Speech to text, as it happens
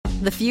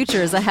The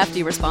future is a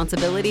hefty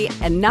responsibility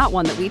and not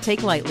one that we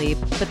take lightly,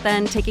 but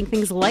then taking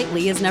things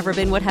lightly has never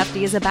been what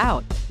Hefty is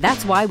about.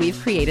 That's why we've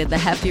created the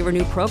Hefty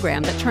Renew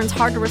program that turns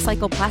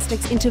hard-to-recycle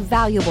plastics into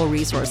valuable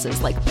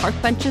resources like park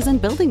benches and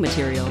building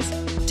materials.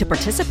 To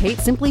participate,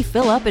 simply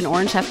fill up an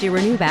orange Hefty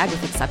Renew bag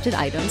with accepted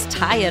items,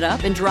 tie it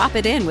up, and drop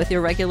it in with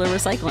your regular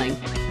recycling.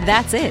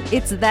 That's it.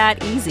 It's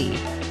that easy.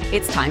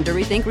 It's time to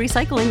rethink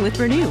recycling with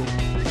Renew.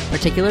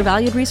 Particular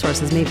valued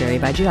resources may vary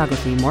by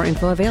geography. More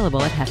info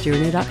available at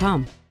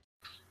heftyrenew.com.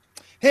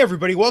 Hey,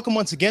 everybody. Welcome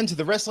once again to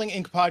the Wrestling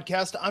Inc.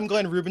 podcast. I'm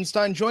Glenn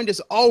Rubenstein, joined as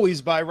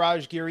always by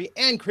Raj Giri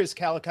and Chris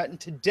Calicut. And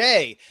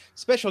today,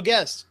 special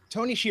guest,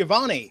 Tony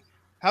Schiavone.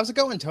 How's it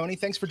going, Tony?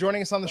 Thanks for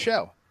joining us on the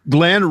show.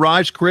 Glenn,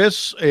 Raj,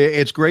 Chris,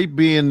 it's great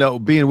being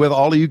with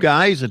all of you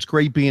guys. It's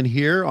great being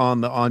here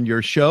on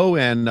your show,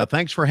 and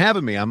thanks for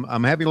having me.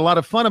 I'm having a lot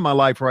of fun in my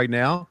life right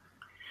now,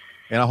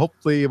 and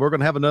hopefully we're going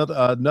to have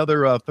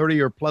another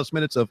 30 or plus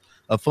minutes of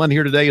fun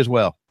here today as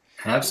well.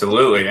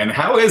 Absolutely. And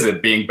how is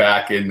it being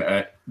back in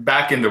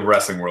the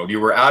wrestling world? You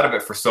were out of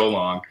it for so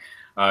long.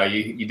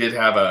 You did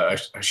have a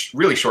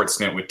really short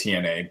stint with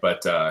TNA,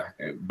 but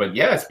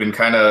yeah, it's been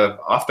kind of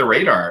off the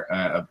radar,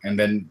 and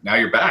then now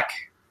you're back.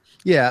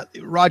 Yeah,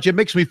 Raj, it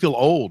makes me feel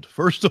old,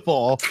 first of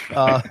all,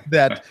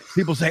 that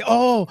people say,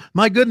 oh,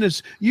 my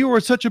goodness, you were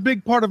such a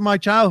big part of my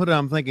childhood.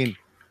 I'm thinking,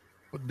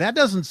 that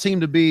doesn't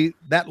seem to be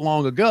that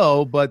long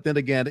ago, but then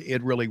again,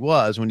 it really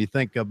was when you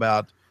think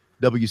about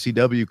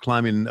WCW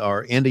climbing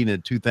or ending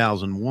in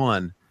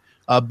 2001.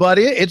 But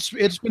it's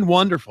been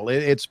wonderful.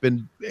 It's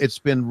been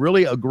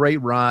really a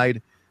great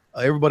ride.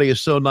 Everybody is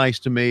so nice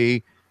to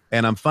me,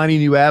 and I'm finding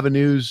new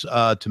avenues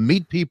to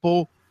meet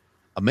people,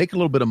 make a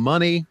little bit of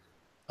money,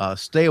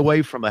 stay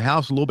away from the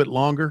house a little bit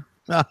longer,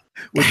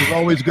 which is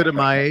always good at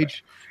my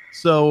age.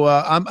 So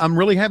I'm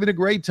really having a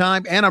great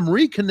time, and I'm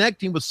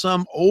reconnecting with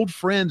some old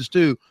friends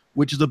too,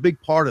 which is a big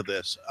part of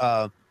this.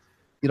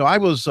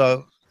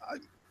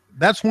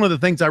 That's one of the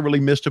things I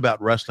really missed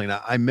about wrestling.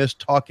 I missed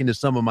talking to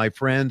some of my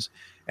friends,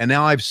 and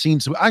now I've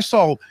seen some. I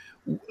saw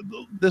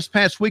this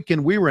past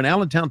weekend, we were in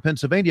Allentown,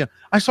 Pennsylvania.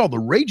 I saw the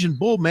Raging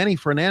Bull Manny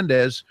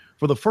Fernandez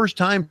for the first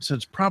time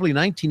since probably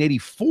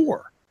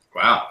 1984.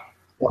 Wow.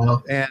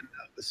 And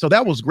so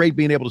that was great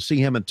being able to see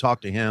him and talk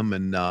to him.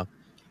 And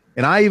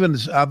I've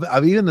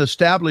even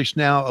established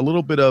now a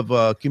little bit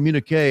of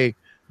communique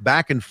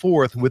back and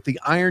forth with the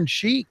Iron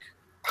Sheik,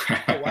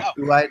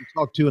 who I hadn't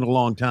talked to in a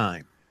long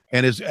time.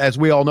 And as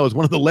we all know, is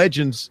one of the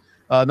legends,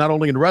 not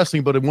only in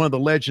wrestling, but in one of the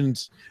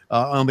legends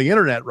on the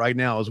internet right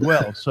now as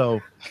well. So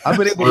I've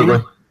been able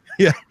to,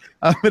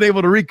 I've been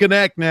able to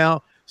reconnect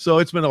now. So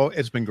it's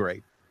been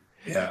great.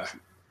 Yeah.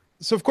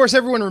 So of course,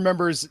 everyone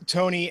remembers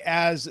Tony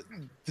as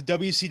the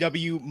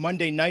WCW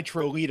Monday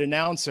Nitro lead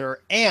announcer,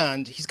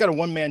 and he's got a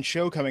one-man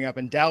show coming up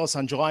in Dallas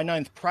on July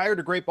 9th prior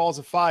to Great Balls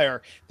of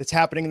Fire that's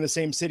happening in the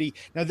same city.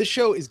 Now, this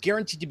show is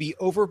guaranteed to be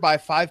over by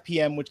 5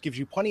 p.m., which gives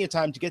you plenty of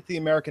time to get to the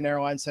American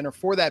Airlines Center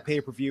for that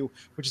pay-per-view,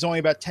 which is only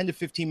about 10 to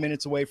 15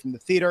 minutes away from the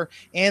theater,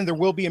 and there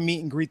will be a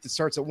meet and greet that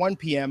starts at 1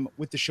 p.m.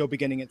 with the show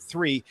beginning at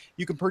 3.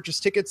 You can purchase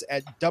tickets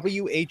at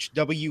whwlive.com,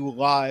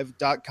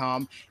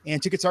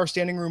 and tickets are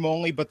standing room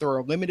only, but there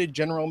are limited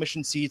general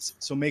admission seats,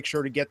 so make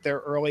sure to get there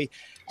early.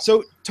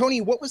 So, Tony,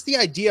 what was the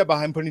idea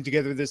behind putting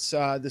together this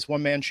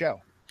one-man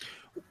show?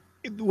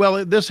 Well,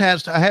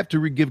 I have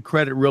to give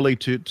credit really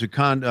to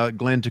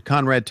Glenn, to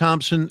Conrad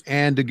Thompson,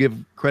 and to give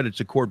credit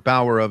to Court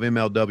Bauer of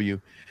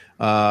MLW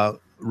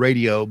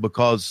Radio,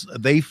 because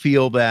they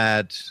feel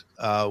that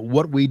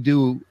what we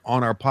do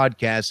on our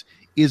podcast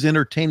is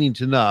entertaining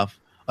enough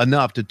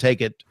to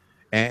take it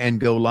and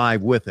go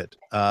live with it.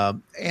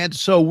 And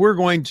so we're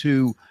going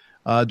to,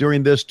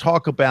 during this,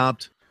 talk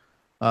about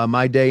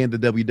my day in the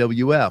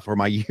WWF, or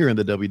my year in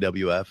the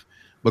WWF,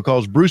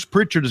 because Bruce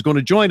Pritchard is going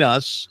to join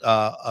us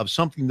of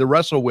Something to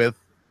Wrestle With,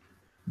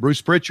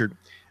 Bruce Pritchard.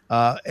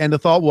 And the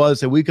thought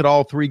was that we could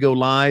all three go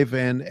live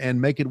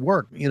and make it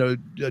work. You know,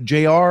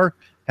 JR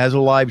has a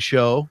live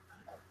show.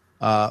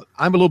 I'm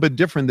a little bit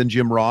different than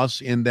Jim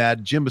Ross in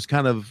that Jim is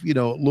kind of, a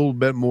little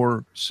bit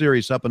more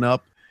serious up and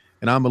up,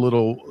 and I'm a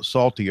little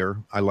saltier,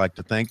 I like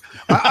to think.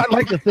 I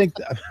like to think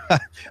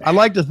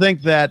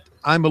that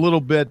I'm a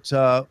little bit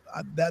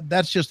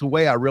that's just the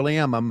way I really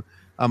am. I'm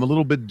a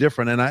little bit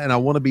different, and I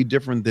want to be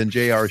different than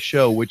JR's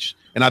show,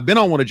 and I've been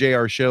on one of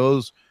JR's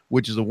shows,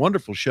 which is a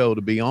wonderful show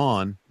to be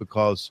on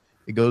because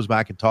it goes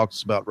back and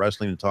talks about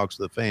wrestling and talks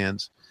to the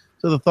fans.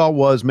 So the thought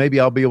was maybe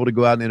I'll be able to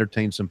go out and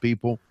entertain some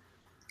people.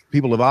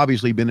 People have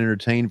obviously been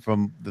entertained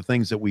from the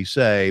things that we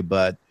say,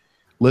 but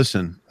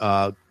listen,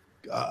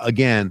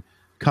 again,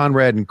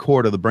 Conrad and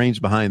Court are the brains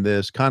behind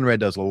this.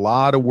 Conrad does a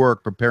lot of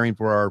work preparing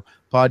for our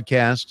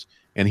podcast,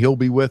 and he'll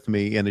be with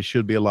me, and it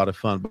should be a lot of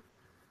fun.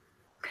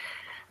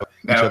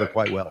 Each other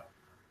quite well.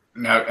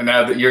 Now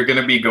that you're going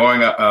to be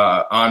going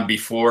on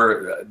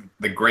before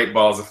the Great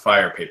Balls of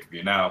Fire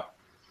pay-per-view. Now,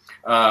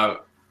 a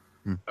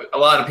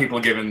lot of people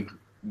giving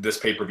this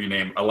pay-per-view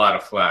name a lot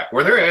of flack.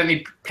 Were there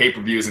any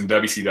pay-per-views in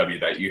WCW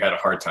that you had a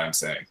hard time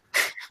saying?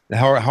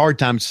 A hard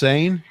time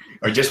saying?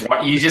 Or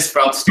you just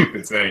felt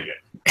stupid saying it?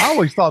 I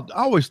always thought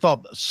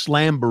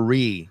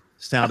Slamboree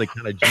sounded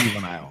kind of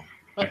juvenile.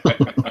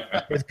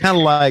 It's kind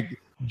of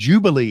like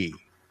Jubilee,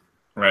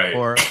 right?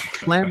 Or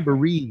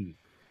Slamboree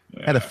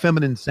had a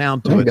feminine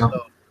sound to it.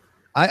 So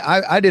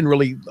I didn't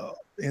really,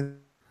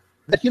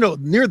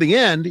 near the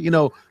end,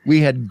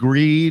 we had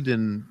Greed,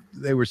 and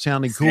they were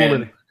sounding cool,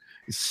 and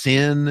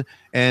Sin,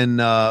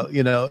 and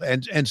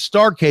and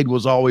Starcade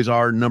was always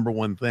our number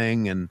one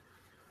thing, and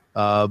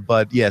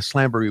but yeah,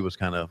 Slamboree was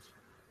kind of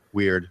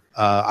weird.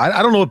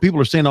 I don't know what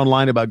people are saying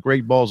online about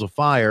Great Balls of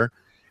Fire,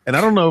 and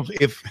I don't know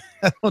if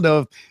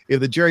if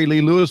the Jerry Lee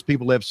Lewis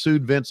people have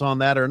sued Vince on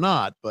that or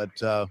not, but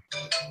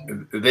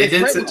they did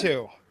threatened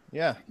to.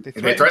 Yeah, they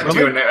threatened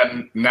to,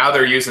 and now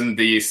they're using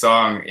the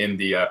song in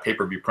the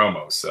pay-per-view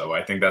promos. So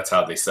I think that's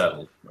how they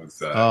settled.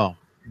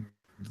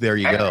 There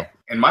you go.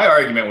 And my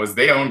argument was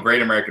they own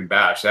Great American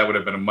Bash. That would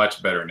have been a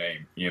much better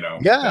name,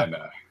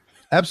 Yeah,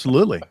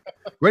 absolutely.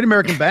 Great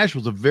American Bash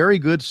was a very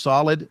good,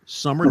 solid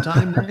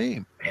summertime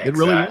name. Exactly. It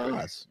really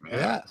was. Yeah.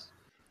 Yes.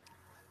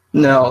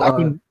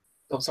 No,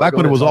 back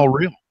when it was all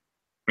real.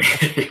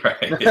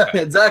 Right, yeah.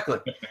 Exactly.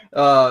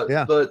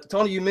 Yeah. But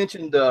Tony, you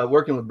mentioned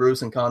working with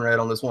Bruce and Conrad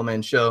on this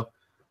one-man show,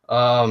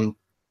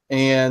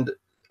 and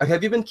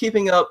have you been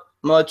keeping up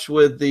much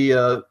with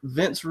the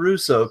Vince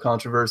Russo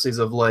controversies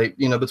of late?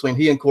 Between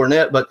he and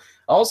Cornette, but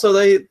also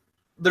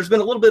there's been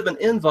a little bit of an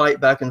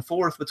invite back and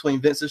forth between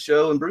Vince's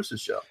show and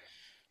Bruce's show.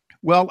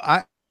 Well,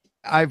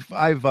 I've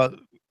a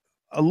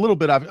little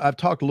bit. I've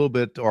talked a little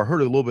bit or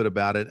heard a little bit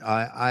about it.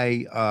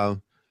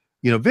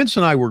 Vince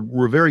and I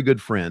were very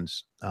good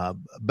friends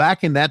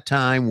back in that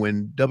time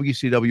when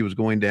WCW was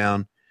going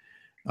down.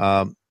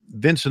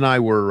 Vince and I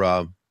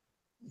were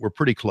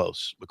pretty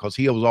close because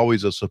he was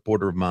always a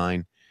supporter of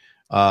mine.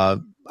 I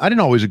didn't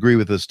always agree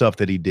with the stuff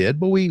that he did,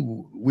 but we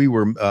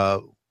were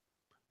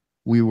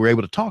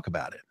able to talk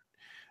about it.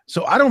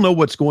 So I don't know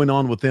what's going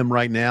on with them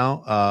right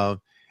now.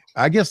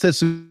 I guess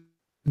this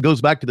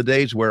goes back to the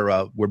days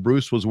where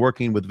Bruce was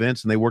working with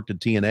Vince and they worked at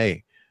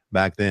TNA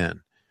back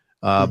then.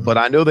 But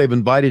I know they've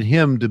invited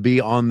him to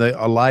be on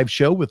a live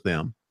show with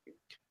them.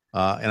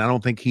 And I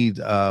don't think he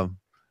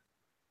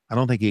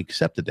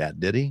accepted that.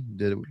 Did he?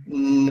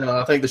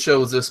 No, I think the show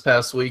was this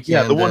past weekend.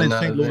 Yeah, the one in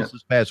St. Louis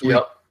this past week.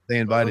 They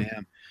invited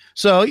him.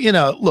 So,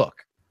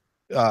 look,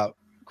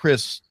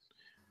 Chris,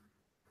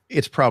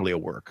 it's probably a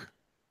work.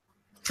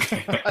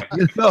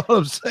 You know what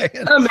I'm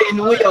saying? I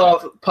mean, we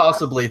all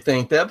possibly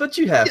think that, but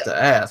you have to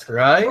ask,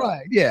 right?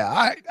 Right.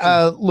 Yeah.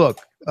 Look,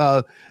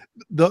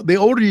 the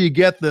older you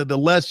get, the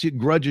less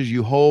grudges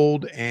you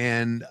hold,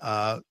 and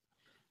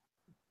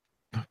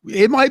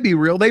it might be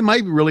real. They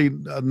might really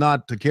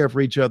not to care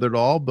for each other at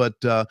all. But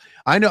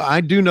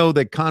I do know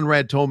that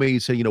Conrad told me, he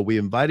said, we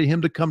invited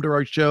him to come to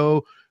our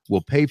show.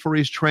 We'll pay for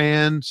his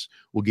trans.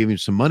 We'll give him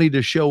some money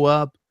to show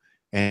up,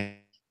 and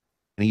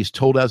he's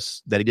told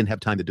us that he didn't have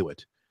time to do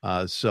it.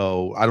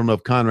 So I don't know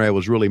if Conrad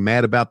was really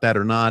mad about that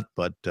or not,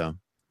 but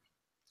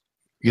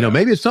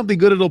maybe it's something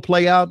good. It'll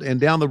play out, and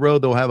down the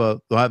road they'll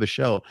have a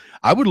show.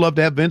 I would love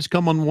to have Vince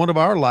come on one of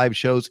our live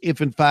shows, if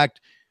in fact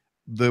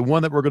the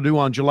one that we're going to do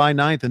on July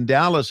 9th in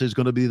Dallas is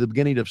going to be the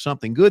beginning of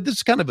something good. This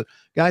is kind of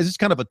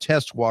a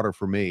test water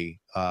for me.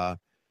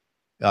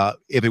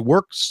 If it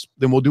works,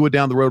 then we'll do it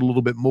down the road a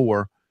little bit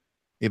more.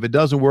 If it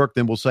doesn't work,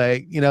 then we'll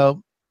say,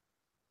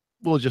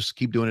 we'll just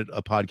keep doing it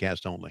a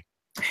podcast only.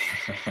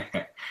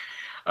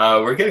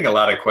 We're getting a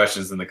lot of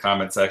questions in the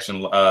comment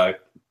section. A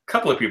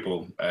couple of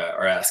people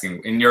are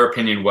asking, in your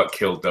opinion, what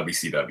killed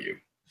WCW?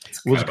 It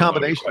was a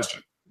combination.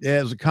 Yeah,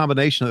 it was a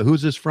combination of,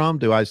 who's this from?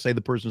 Do I say the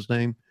person's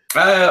name?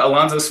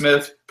 Alonzo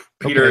Smith,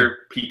 Peter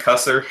P.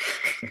 Cusser.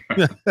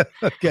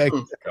 Okay.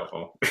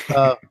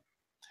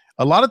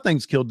 A lot of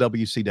things killed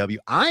WCW.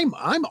 I'm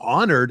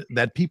honored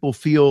that people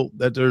feel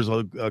that there's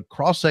a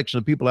cross section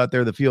of people out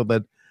there that feel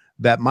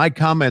that my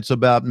comments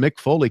about Mick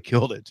Foley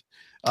killed it.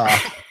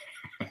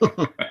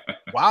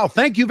 Wow,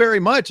 thank you very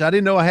much. I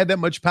didn't know I had that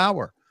much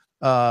power.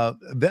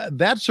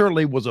 That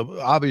certainly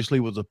obviously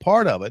was a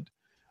part of it,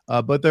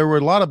 but there were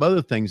a lot of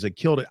other things that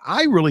killed it.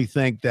 I really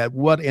think that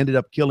what ended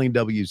up killing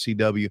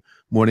WCW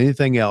more than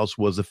anything else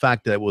was the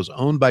fact that it was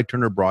owned by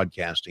Turner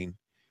Broadcasting,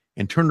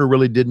 and Turner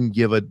really didn't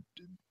give a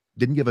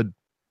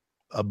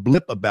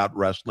blip about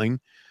wrestling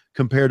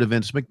compared to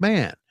Vince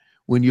McMahon.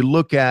 When you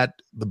look at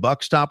the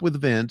buck stop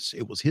with Vince,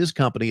 it was his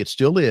company, it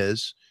still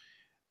is,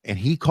 and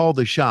he called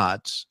the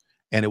shots.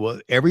 And it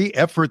was every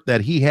effort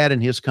that he had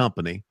in his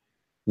company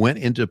went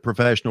into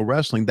professional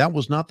wrestling. That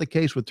was not the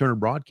case with Turner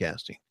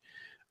Broadcasting.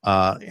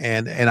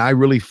 And I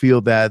really feel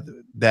that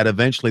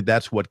eventually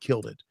that's what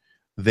killed it.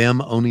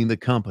 Them owning the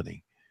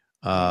company.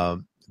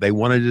 They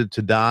wanted it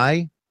to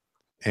die,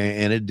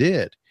 and it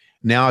did.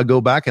 Now I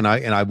go back and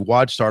I've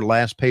watched our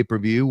last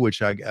pay-per-view,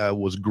 which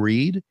was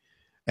Greed.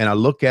 And I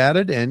look at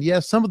it, and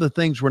yes, some of the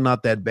things were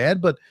not that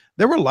bad, but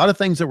there were a lot of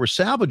things that were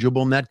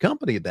salvageable in that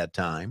company at that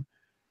time.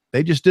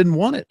 They just didn't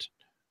want it.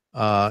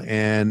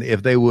 And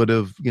if they would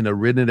have,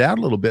 ridden it out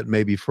a little bit,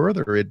 maybe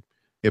further, it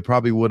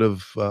probably would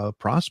have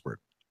prospered.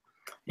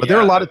 But there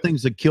are a lot of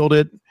things that killed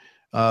it.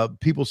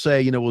 People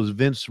say, it was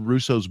Vince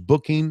Russo's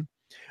booking.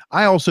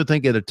 I also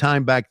think at a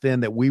time back then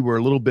that we were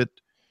a little bit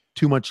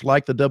too much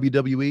like the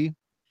WWE,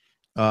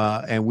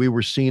 and we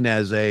were seen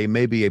as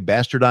maybe a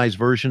bastardized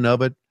version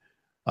of it.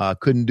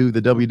 Couldn't do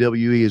the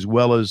WWE as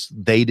well as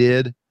they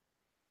did.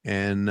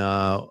 And,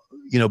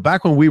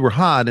 back when we were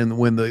hot and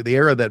when the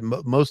era that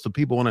most of the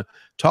people want to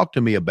talk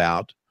to me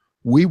about,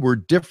 we were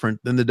different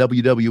than the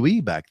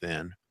WWE back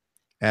then.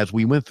 As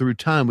we went through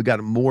time, we got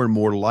more and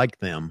more like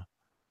them.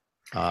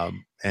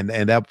 And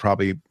that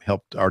probably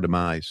helped our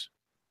demise.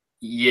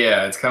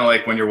 Yeah, it's kind of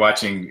like when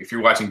if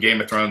you're watching Game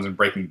of Thrones and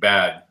Breaking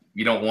Bad,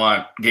 you don't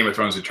want Game of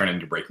Thrones to turn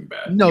into Breaking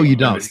Bad. No, you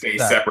don't. To stay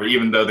separate,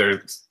 even though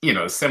they're,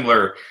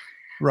 similar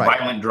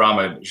violent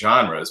drama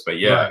genres. But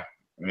yeah,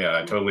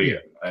 I totally,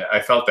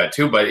 I felt that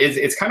too. But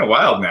it's kind of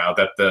wild now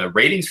that the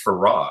ratings for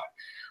Raw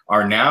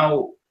are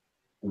now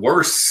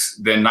worse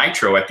than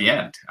Nitro at the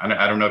end.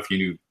 I don't know if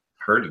you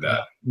heard of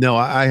that. No,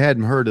 I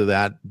hadn't heard of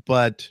that,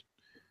 but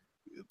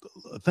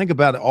think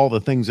about all the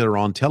things that are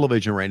on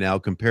television right now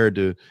compared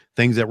to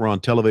things that were on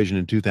television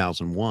in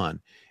 2001,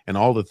 and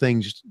all the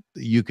things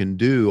you can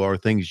do or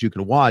things you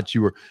can watch.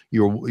 You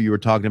were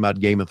talking about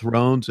Game of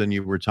Thrones, and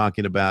you were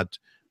talking about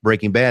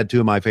Breaking Bad, two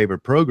of my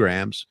favorite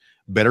programs.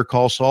 Better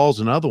Call Saul's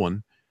another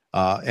one,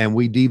 and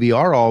we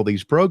DVR all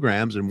these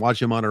programs and watch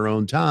them on our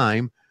own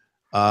time.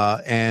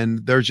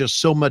 And there's just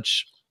so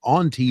much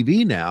on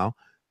TV now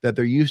that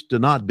there used to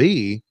not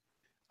be,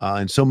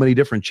 and so many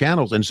different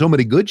channels and so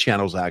many good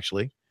channels,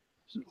 actually.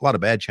 A lot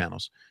of bad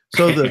channels.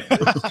 So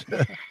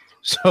the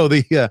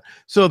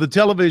so the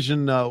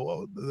television,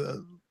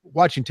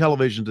 watching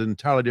television is an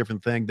entirely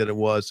different thing than it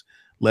was,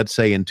 let's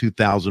say, in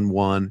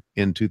 2001,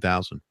 in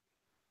 2000.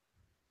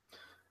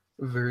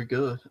 Very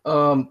good.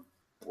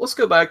 Let's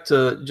go back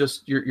to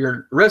just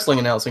your wrestling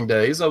announcing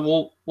days.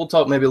 We'll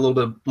talk maybe a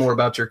little bit more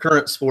about your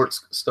current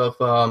sports stuff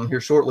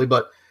here shortly.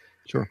 But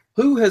sure,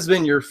 who has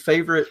been your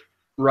favorite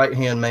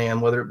right-hand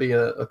man, whether it be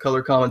a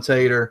color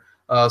commentator,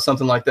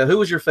 something like that? Who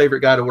was your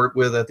favorite guy to work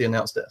with at the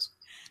announce desk?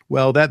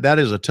 Well, that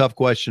is a tough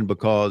question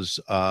because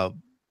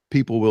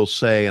people will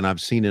say, and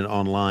I've seen it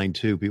online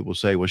too, people will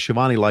say, well,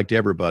 Schiavone liked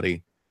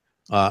everybody.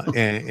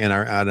 And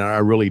I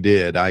really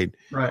did.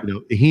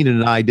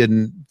 Heenan and I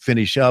didn't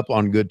finish up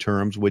on good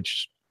terms,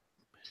 which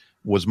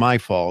was my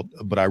fault,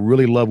 but I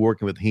really love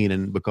working with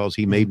Heenan because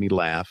he made me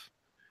laugh.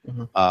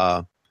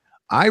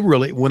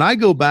 Mm-hmm. When I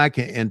go back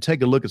and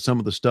take a look at some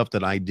of the stuff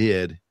that I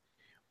did,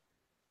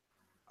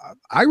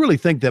 I really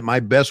think that my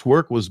best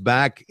work was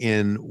back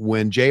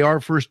when JR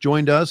first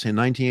joined us in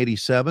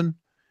 1987,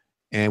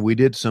 and we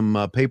did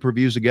some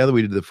pay-per-views together.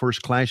 We did the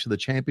first Clash of the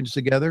Champions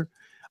together.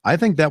 I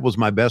think that was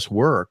my best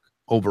work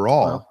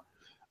overall.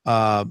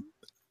 Wow.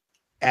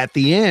 At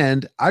the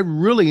end, I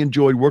really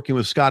enjoyed working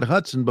with Scott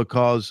Hudson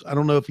because I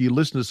don't know if you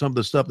listened to some of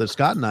the stuff that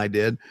Scott and I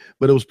did,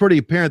 but it was pretty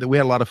apparent that we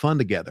had a lot of fun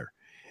together.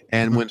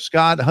 And when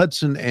Scott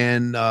Hudson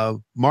and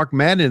Mark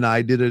Madden and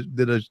I did a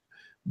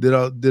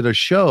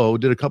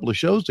couple of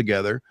shows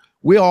together,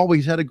 we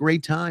always had a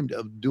great time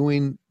of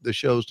doing the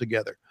shows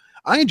together.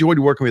 I enjoyed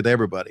working with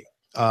everybody.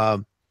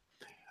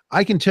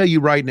 I can tell you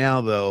right now,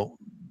 though,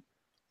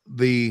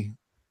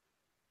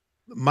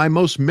 my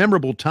most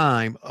memorable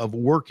time of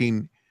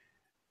working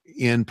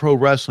in pro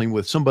wrestling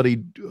with somebody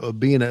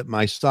being at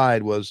my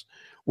side was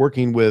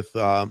working with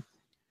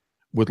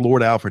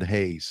Lord Alfred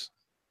Hayes.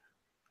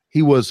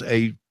 He was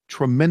a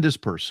tremendous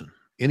person.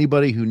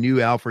 Anybody who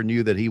knew Alfred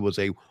knew that he was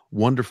a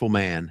wonderful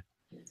man.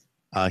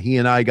 He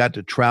and I got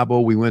to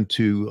travel. We went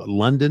to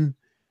London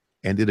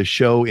and did a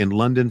show in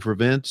London for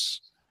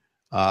Vince.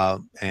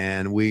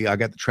 And I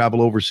got to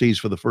travel overseas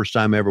for the first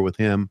time ever with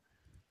him.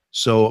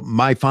 So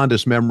my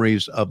fondest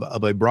memories of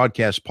a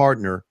broadcast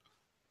partner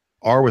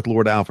are with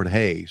Lord Alfred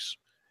Hayes.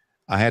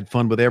 I had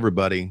fun with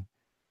everybody,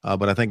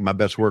 but I think my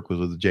best work was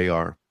with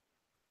JR.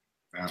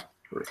 Yeah.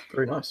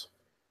 Very nice.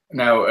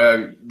 Now,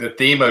 the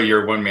theme of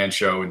your one-man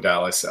show in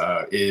Dallas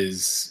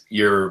is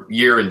your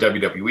year in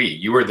WWE.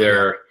 You were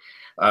there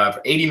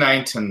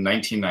 89 to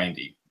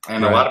 1990.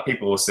 And right. A lot of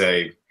people will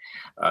say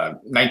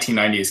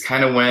 1990 is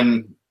kind of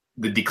when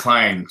the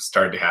decline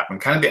started to happen,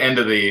 kind of the end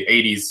of the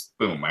 80s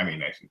boom. I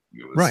mean,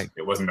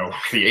 it wasn't over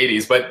the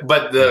 80s,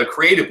 but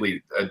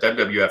creatively,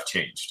 WWF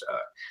changed.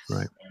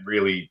 Right. And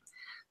really,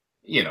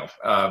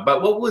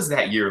 but what was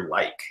that year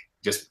like?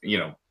 Just,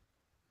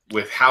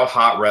 with how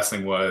hot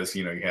wrestling was,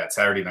 you had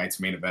Saturday Night's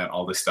Main Event,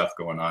 all this stuff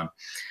going on.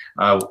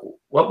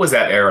 What was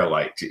that era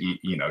like,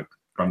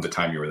 from the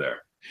time you were there?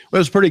 Well,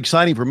 it was pretty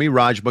exciting for me,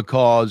 Raj,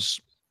 because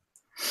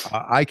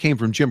I came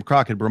from Jim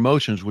Crockett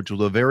Promotions, which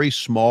was a very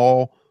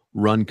small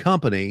run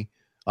company,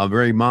 a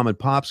very mom and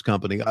pop's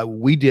company.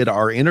 We did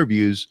our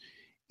interviews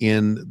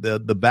in the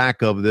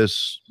back of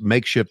this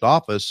makeshift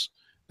office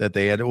that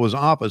they had. It was an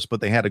office,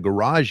 but they had a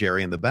garage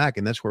area in the back,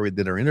 and that's where we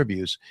did our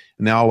interviews.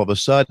 And now all of a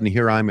sudden,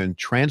 here I'm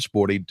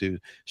transported to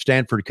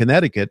Stamford,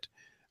 Connecticut.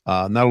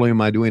 Not only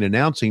am I doing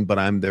announcing, but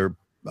I'm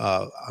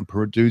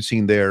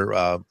producing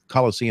their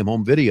Coliseum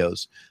home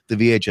videos, the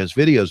VHS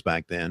videos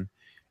back then.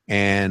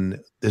 And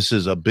this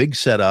is a big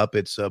setup.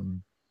 It's a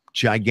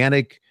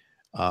gigantic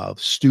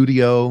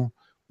studio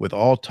with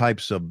all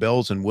types of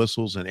bells and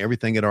whistles and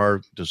everything at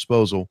our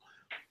disposal.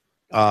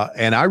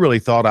 And I really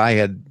thought I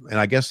had, and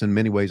I guess in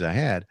many ways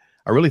I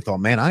really thought,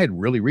 man, I had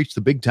really reached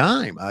the big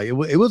time.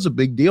 It was a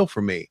big deal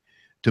for me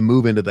to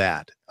move into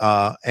that.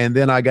 And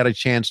then I got a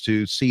chance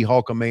to see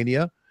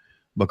Hulkamania,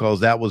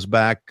 because that was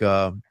back,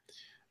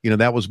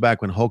 that was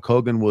back when Hulk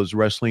Hogan was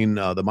wrestling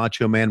the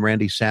Macho Man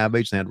Randy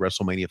Savage. They had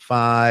WrestleMania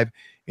 5,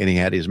 and he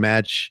had his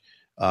match.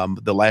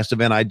 The last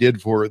event I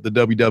did for the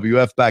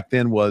WWF back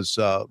then was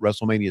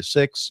WrestleMania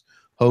 6,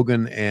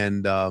 Hogan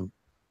and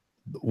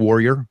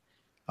Warrior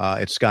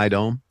at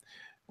Skydome,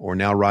 or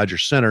now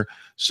Rogers Center.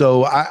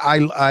 So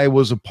I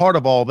was a part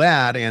of all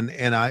that, and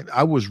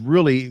it was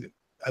really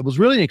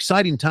an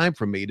exciting time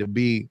for me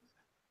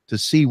to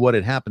see what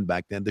had happened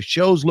back then. The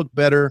shows looked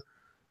better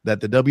that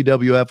the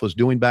WWF was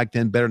doing back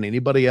then, better than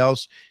anybody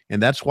else.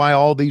 And that's why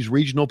all these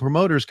regional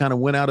promoters kind of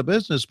went out of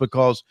business,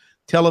 because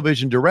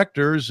television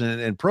directors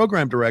and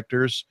program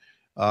directors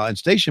and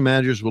station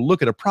managers will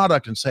look at a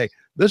product and say,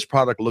 this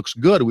product looks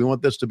good, we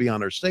want this to be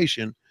on our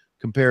station,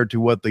 compared to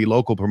what the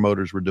local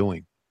promoters were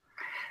doing.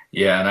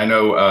 Yeah, and I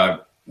know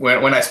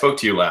when I spoke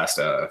to you last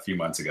a few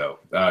months ago,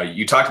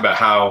 you talked about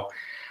how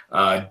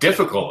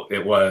difficult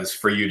it was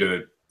for you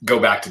to go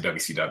back to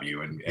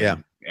WCW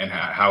and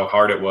how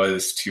hard it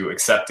was to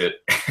accept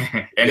it.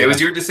 And it was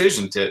your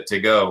decision to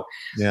go.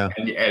 Yeah.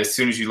 And as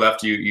soon as you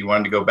left, you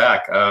wanted to go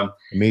back.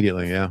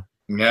 Immediately, yeah.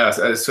 Yeah.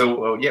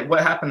 So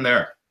what happened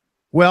there?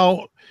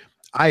 Well,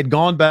 I had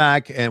gone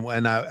back, and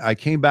when I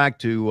came back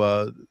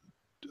to,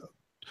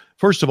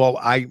 first of all,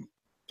 I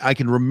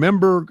can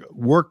remember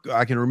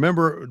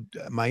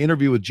my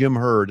interview with Jim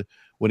Herd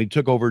when he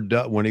took over,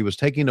 when he was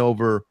taking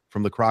over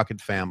from the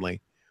Crockett family.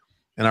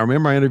 And I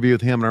remember my interview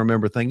with him, and I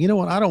remember thinking, you know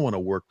what, I don't want to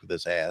work for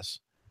this ass.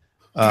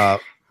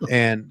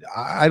 And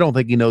I don't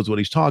think he knows what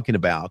he's talking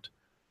about.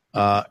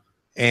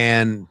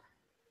 And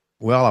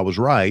well, I was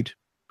right,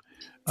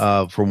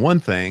 for one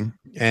thing.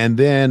 And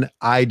then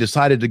I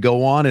decided to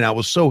go on, and I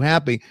was so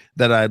happy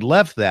that I had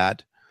left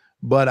that,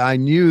 but I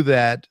knew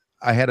that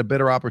I had a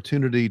better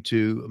opportunity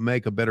to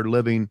make a better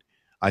living,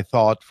 I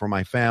thought, for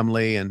my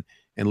family and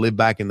live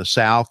back in the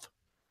South,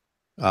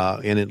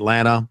 in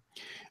Atlanta.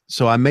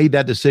 So I made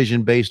that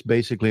decision based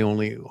basically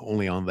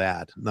only on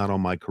that, not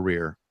on my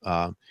career.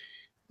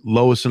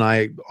 Lois and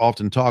I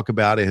often talk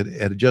about it.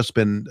 Had it just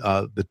been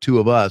the two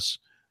of us,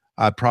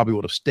 I probably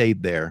would have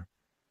stayed there.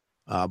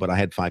 But I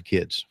had 5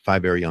 kids,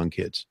 5 very young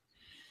kids.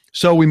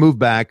 So we moved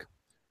back,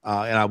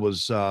 and I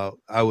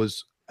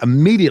was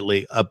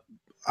immediately up.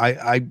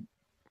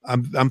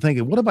 I'm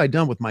thinking, what have I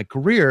done with my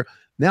career?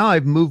 Now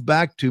I've moved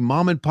back to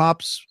mom and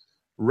pop's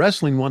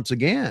wrestling once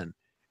again.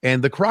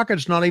 And the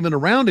Crockett's not even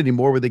around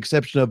anymore, with the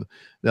exception of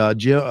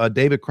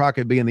David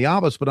Crockett being the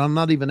office, but I'm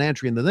not even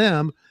answering to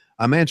them.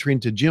 I'm answering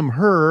to Jim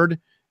Herd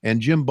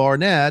and Jim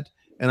Barnett,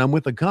 and I'm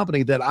with a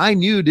company that I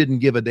knew didn't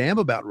give a damn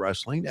about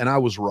wrestling, and I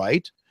was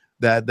right,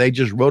 that they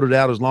just wrote it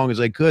out as long as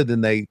they could,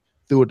 then they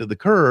threw it to the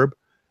curb,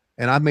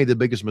 and I made the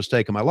biggest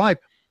mistake of my life.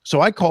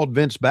 So I called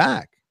Vince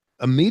back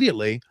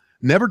immediately,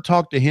 never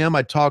talked to him.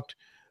 I talked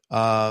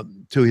to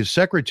his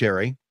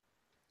secretary,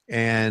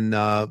 and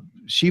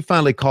she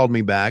finally called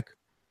me back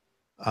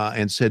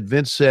and said,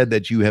 Vince said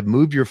that you have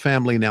moved your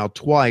family now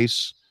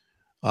twice,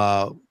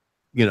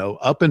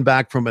 up and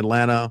back from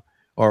Atlanta,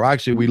 or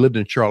actually we lived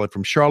in Charlotte,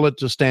 from Charlotte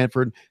to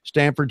Stanford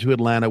to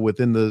Atlanta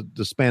within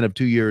the span of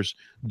 2 years.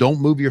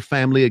 Don't move your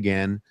family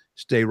again.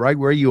 Stay right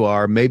where you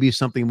are. Maybe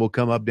something will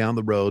come up down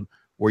the road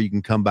where you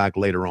can come back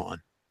later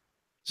on.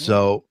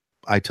 So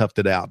I toughed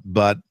it out,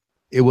 but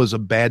it was a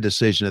bad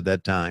decision at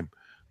that time,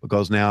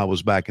 because now I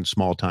was back in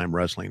small time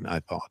wrestling, I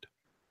thought.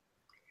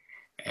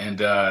 And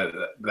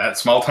that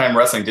small time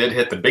wrestling did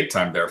hit the big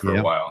time there for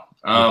a while.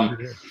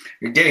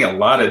 You're getting a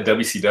lot of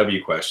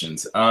WCW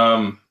questions.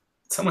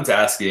 Someone's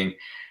asking,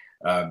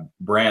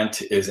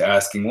 Brant is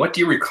asking, what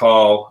do you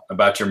recall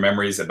about your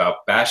memories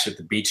about Bash at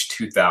the Beach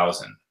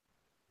 2000?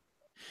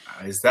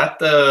 Is that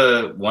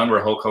the one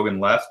where Hulk Hogan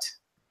left?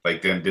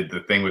 Like, then did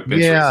the thing with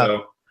Vince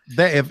Russo?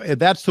 If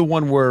that's the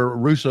one where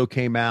Russo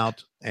came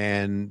out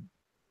and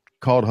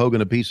called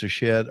Hogan a piece of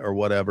shit or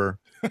whatever.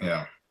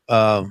 Yeah.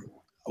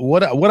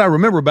 What I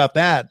remember about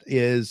that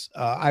is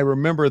I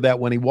remember that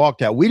when he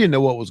walked out, we didn't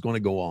know what was going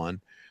to go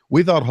on.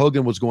 We thought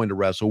Hogan was going to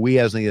wrestle, we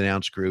as the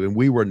announce crew, and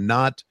we were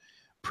not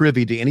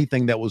privy to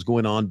anything that was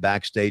going on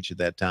backstage at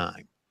that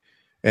time.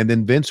 And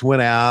then Vince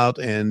went out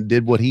and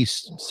did what he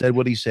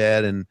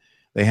said, and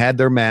they had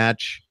their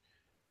match.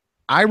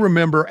 I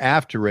remember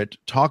after it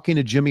talking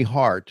to Jimmy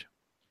Hart,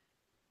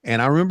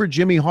 and I remember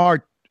Jimmy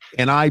Hart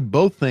and I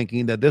both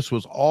thinking that this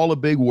was all a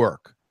big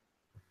work,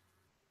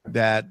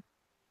 that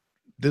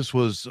this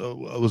was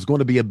going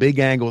to be a big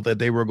angle that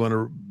they were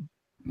going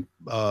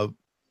to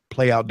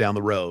play out down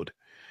the road.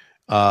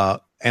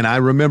 And I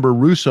remember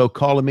Russo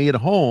calling me at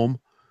home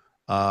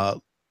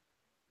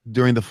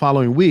during the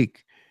following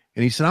week,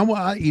 and he said,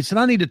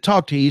 I need to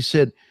talk to you. He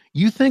said,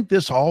 you think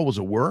this all was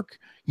a work?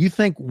 You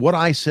think what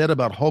I said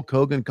about Hulk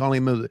Hogan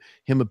calling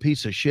him a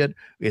piece of shit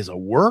is a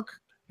work?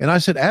 And I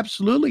said,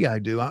 absolutely I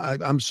do.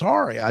 I'm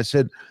sorry. I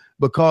said,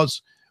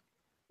 because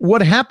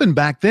what happened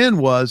back then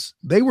was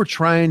they were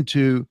trying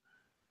to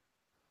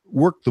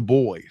work the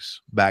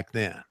boys back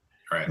then.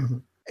 Right.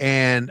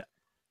 And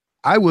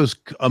I was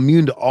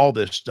immune to all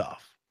this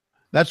stuff.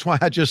 That's why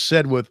I just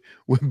said with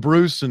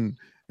Bruce and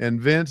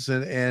Vince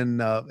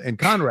and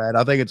Conrad,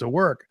 I think it's a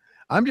work.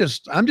 I'm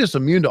just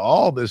immune to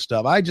all this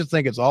stuff. I just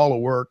think it's all a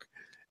work.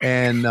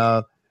 And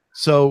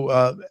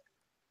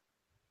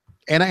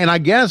and I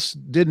guess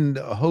didn't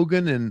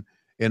Hogan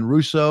and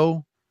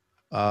Russo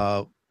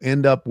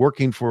end up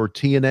working for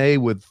TNA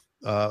with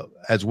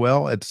as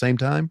well at the same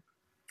time?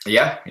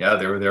 Yeah,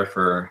 they were there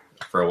for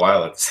a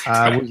while.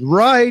 I was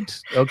right.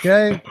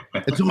 Okay.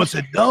 And someone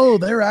said, no,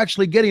 they're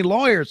actually getting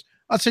lawyers.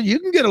 I said, you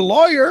can get a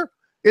lawyer.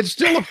 It's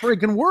still a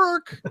freaking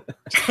work.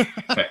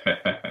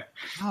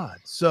 God.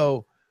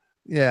 So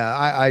yeah,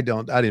 I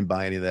didn't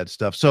buy any of that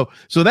stuff. So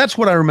that's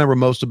what I remember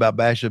most about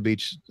Bash at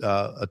Beach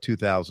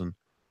 2000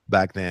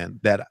 back then,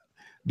 that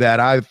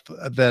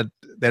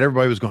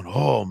everybody was going,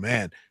 oh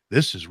man,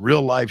 this is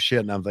real life shit.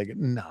 And I'm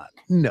thinking,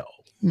 no,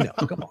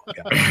 come on,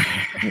 guys.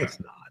 It's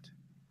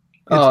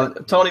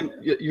not. Tony,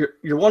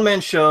 your one-man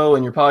show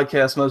and your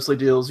podcast mostly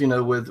deals,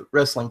 with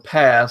wrestling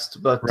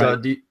past, but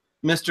right.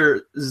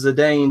 Mr.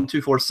 Zidane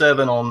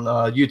 247 on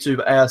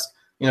YouTube asked,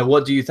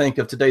 what do you think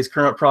of today's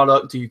current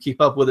product? Do you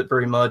keep up with it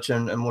very much?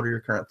 And what are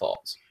your current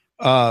thoughts?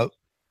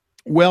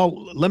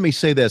 Well, let me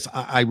say this.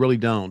 I really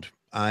don't.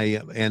 I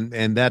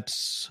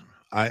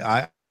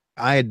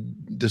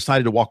had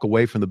decided to walk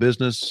away from the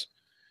business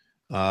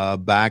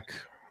back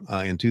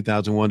in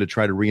 2001 to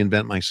try to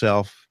reinvent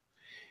myself.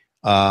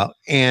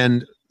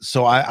 And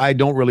so I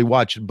don't really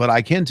watch, but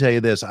I can tell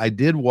you this. I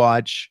did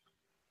watch,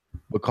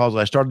 because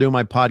I started doing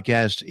my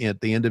podcast at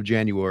the end of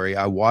January.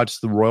 I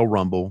watched the Royal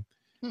Rumble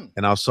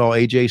and I saw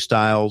AJ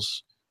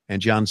Styles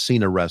and John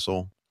Cena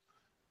wrestle.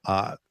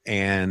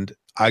 And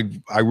I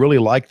really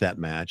liked that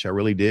match. I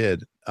really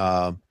did.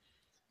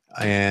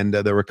 And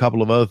there were a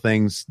couple of other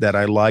things that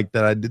I liked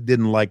that I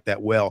didn't like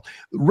that well.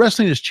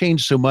 Wrestling has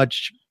changed so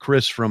much,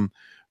 Chris, from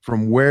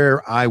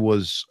where I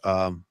was,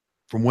 from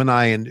when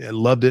I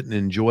loved it and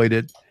enjoyed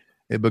it,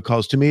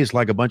 because to me, it's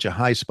like a bunch of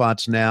high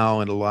spots now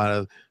and a lot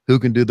of who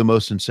can do the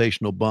most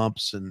sensational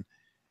bumps, and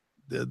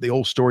the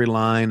old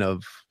storyline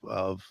of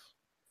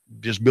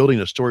just building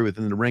a story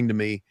within the ring, to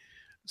me,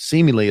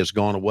 seemingly has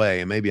gone away,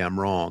 and maybe I'm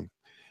wrong.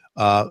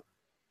 But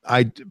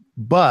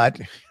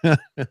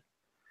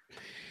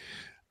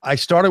I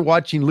started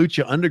watching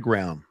Lucha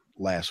Underground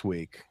last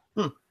week.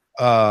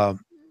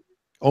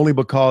 Only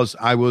because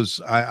I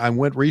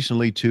went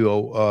recently to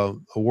a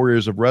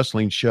Warriors of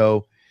Wrestling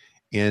show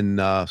in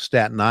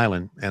Staten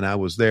Island, and I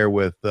was there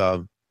with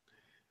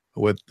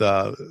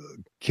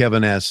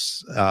Kevin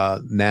S.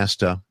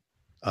 Nasta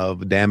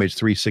of Damage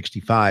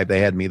 365. They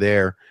had me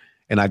there,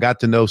 and I got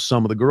to know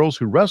some of the girls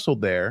who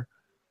wrestled there,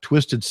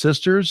 Twisted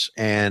Sisters,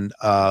 and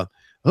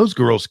those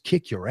girls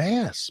kick your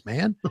ass,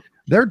 man.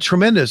 They're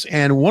tremendous.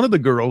 And one of the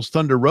girls,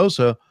 Thunder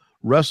Rosa,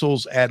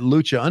 wrestles at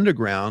Lucha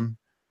Underground.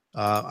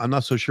 I'm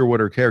not so sure what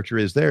her character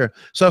is there.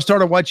 So I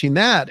started watching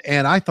that,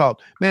 and I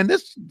thought, man,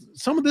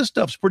 some of this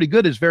stuff's pretty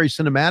good. It's very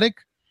cinematic.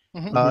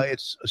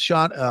 It's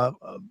shot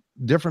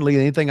differently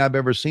than anything I've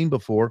ever seen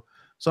before.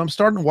 So I'm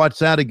starting to watch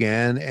that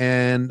again,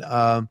 and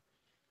I'm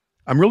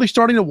really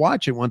starting to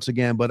watch it once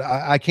again, but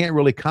I can't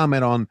really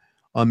comment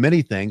on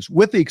many things,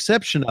 with the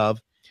exception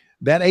of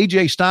that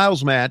AJ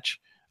Styles match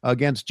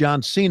against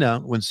John Cena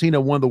when Cena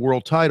won the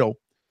world title.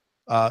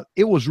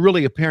 It was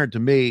really apparent to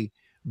me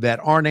that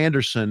Arn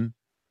Anderson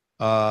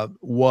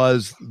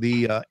was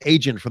the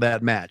agent for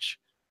that match.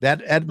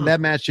 That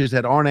match just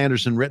had Arn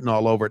Anderson written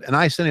all over it. And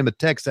I sent him a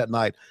text that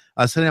night.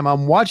 I sent him,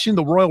 I'm watching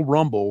the Royal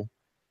Rumble,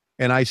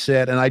 and I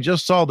said, and I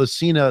just saw the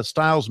Cena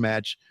Styles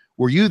match.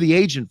 Were you the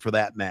agent for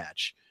that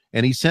match?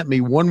 And he sent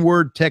me one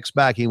word text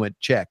back. He went,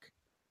 check.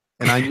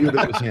 And I knew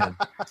that was him.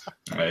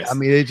 Nice. I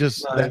mean, it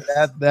just Nice.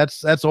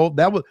 that's old.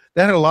 That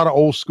had a lot of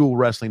old school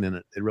wrestling in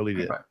it. It really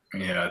did.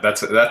 Yeah,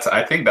 that's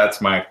I think that's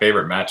my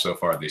favorite match so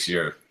far this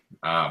year.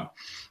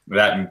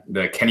 That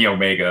the Kenny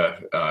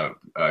Omega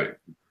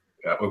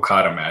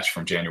Okada match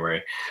from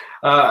January.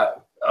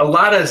 A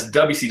lot of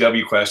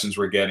WCW questions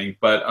we're getting,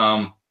 but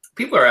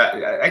people are,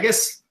 I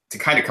guess, to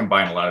kind of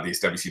combine a lot of these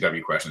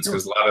WCW questions,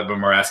 because a lot of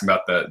them are asking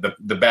about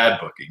the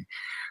bad booking.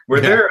 Were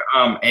there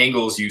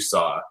angles you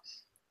saw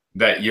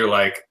that you're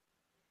like,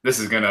 this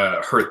is going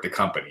to hurt the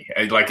company,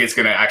 and like it's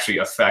going to actually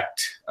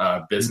affect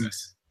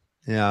business?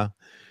 Yeah.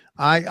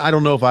 I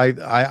don't know if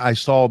I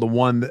saw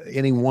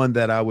any one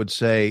that I would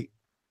say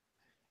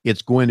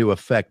it's going to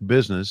affect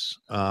business.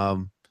 I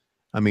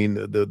mean,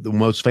 the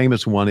most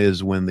famous one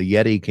is when the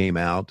Yeti came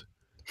out,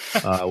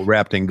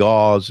 wrapped in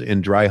gauze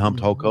and dry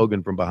humped Hulk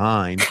Hogan from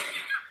behind.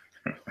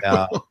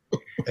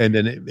 And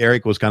then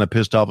Eric was kind of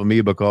pissed off at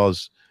me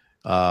because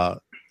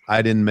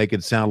I didn't make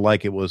it sound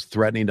like it was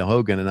threatening to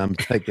Hogan. And I'm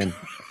thinking,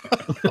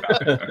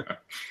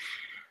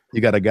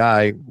 you got a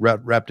guy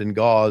wrapped in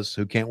gauze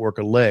who can't work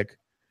a lick,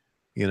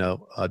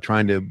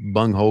 trying to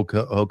bung Hulk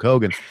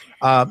Hogan.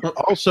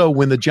 Also,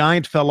 when the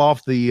Giant fell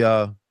off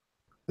the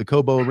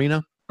Cobo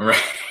Arena,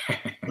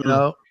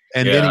 Right.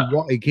 And then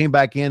he came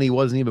back in. He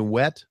wasn't even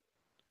wet.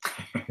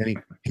 And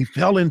he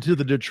fell into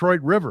the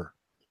Detroit River.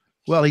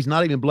 Well, he's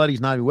not even bloody.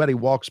 He's not even wet. He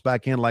walks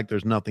back in like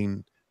there's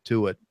nothing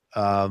to it.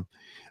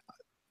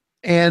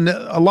 And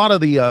a lot of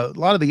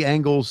the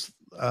angles,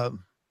 well,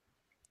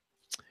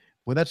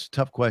 that's a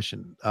tough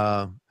question.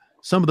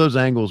 Some of those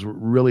angles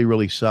really,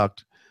 really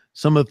sucked.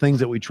 Some of the things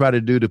that we try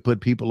to do to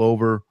put people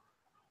over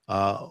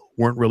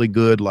weren't really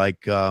good,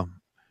 like the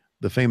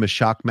famous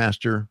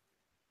Shockmaster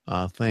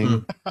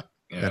thing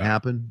that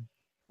happened.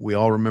 We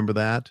all remember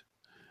that.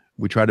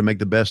 We tried to make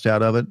the best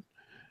out of it.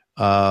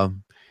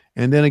 And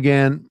then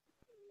again,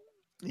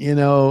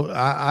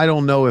 I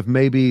don't know if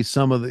maybe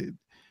some of the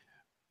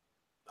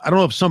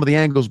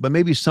angles, but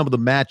maybe some of the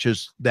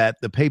matches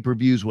that the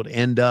pay-per-views would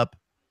end up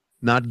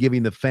not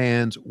giving the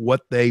fans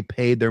what they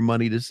paid their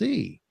money to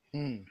see.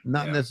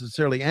 Not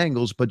necessarily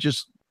angles, but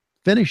just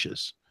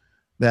finishes.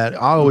 That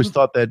I always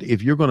thought that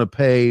if you're going to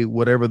pay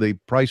whatever the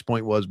price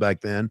point was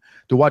back then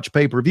to watch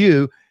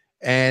pay-per-view,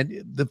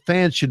 and the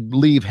fans should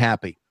leave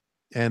happy,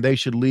 and they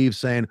should leave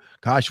saying,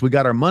 gosh, we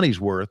got our money's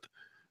worth.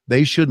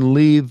 They shouldn't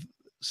leave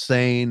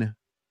saying,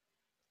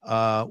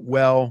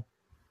 well,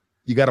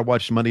 you got to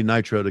watch Monday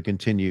Nitro to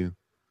continue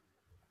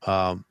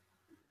the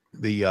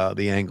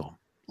angle.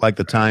 Like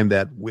the time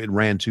that it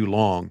ran too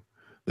long,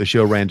 the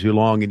show ran too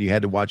long, and you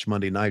had to watch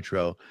Monday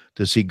Nitro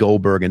to see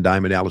Goldberg and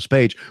Diamond Dallas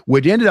Page,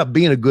 which ended up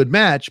being a good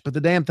match, but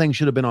the damn thing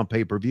should have been on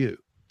pay-per-view.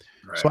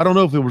 Right. So I don't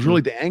know if it was really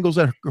the angles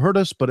that hurt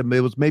us, but it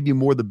was maybe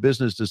more the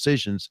business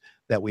decisions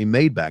that we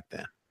made back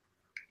then.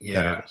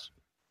 Yeah.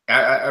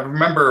 I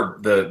remember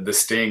the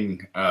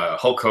Sting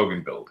Hulk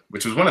Hogan build,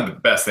 which was one of the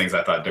best things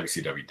I thought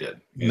WCW did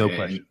in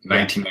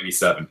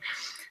 1997.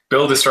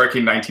 Build is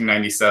starting in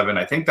 1997.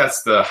 I think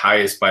that's the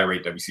highest buy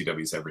rate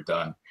WCW's ever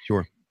done.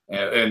 Sure.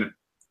 And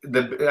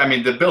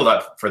the build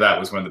up for that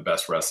was one of the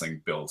best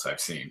wrestling builds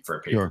I've seen for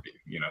a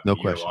pay-per-view, no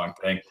question. Long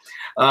thing.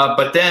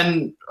 But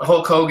then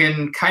Hulk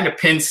Hogan kind of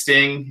pinned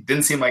Sting.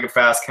 Didn't seem like a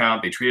fast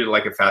count. They treated it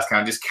like a fast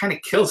count. Just kind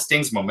of killed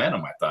Sting's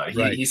momentum, I thought.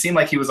 He seemed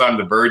like he was on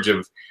the verge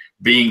of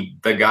being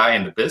the guy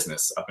in the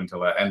business up until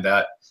that. And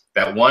that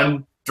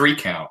 1-3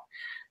 count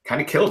kind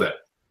of killed it.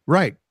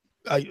 Right.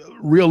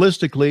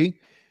 Realistically,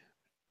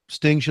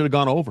 Sting should have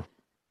gone over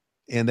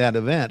in that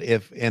event,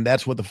 and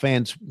that's what the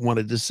fans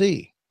wanted to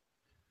see.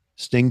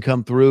 Sting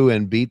come through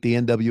and beat the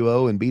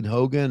NWO and beat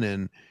Hogan,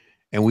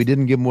 and we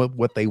didn't give them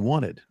what they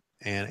wanted.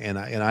 And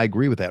I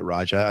agree with that,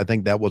 Raj. I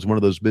think that was one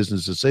of those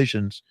business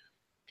decisions.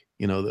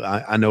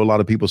 I know a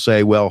lot of people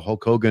say, well,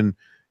 Hulk Hogan,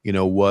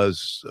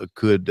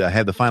 could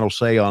have the final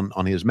say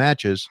on his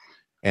matches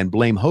and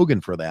blame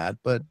Hogan for that,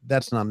 but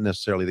that's not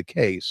necessarily the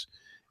case.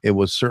 It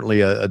was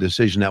certainly a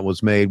decision that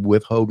was made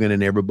with Hogan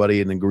and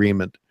everybody in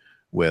agreement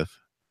with.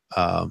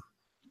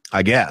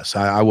 I guess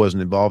I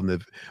wasn't involved in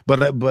it,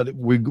 but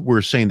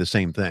we're saying the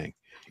same thing.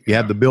 You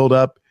have the build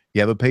up,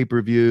 you have a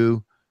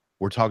pay-per-view.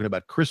 We're talking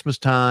about Christmas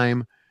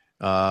time,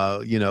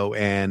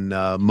 and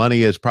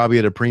money is probably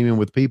at a premium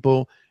with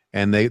people,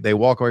 and they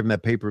walk away from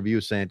that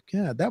pay-per-view saying,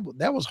 yeah, that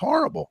was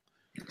horrible.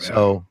 Yeah.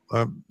 So,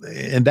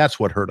 and that's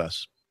what hurt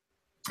us.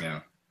 Yeah.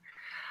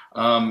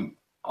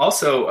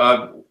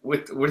 Also,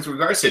 with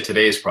regards to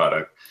today's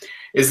product,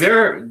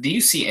 do you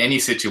see any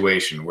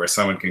situation where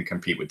someone can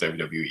compete with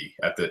WWE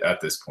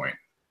at this point?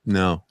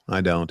 No,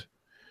 I don't.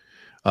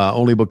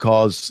 Only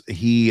because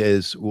he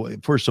is,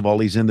 first of all,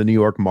 he's in the New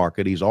York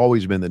market. He's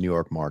always been the New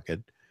York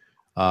market.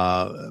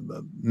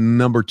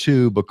 Number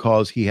two,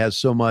 because he has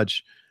so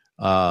much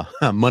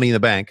money in the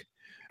bank,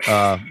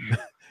 and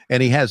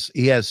he has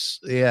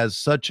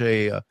such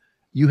a.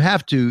 You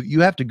have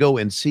to go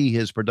and see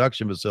his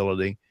production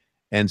facility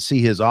and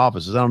see his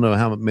offices. I don't know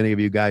how many of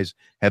you guys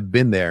have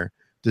been there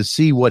to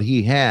see what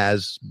he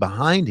has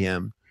behind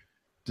him,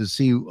 to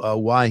see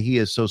why he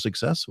is so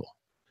successful.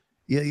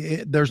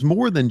 There's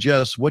more than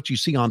just what you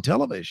see on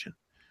television.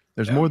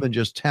 There's more than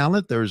just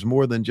talent. There's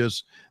more than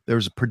just,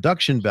 there's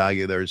production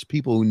value. There's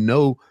people who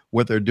know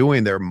what they're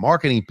doing. They're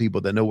marketing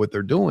people that know what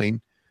they're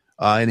doing.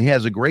 And he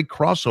has a great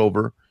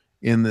crossover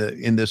in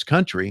this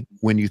country.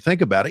 When you think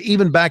about it,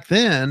 even back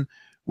then,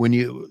 when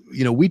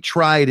we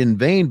tried in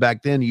vain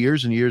back then,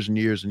 years and years and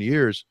years and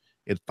years,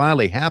 it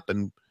finally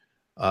happened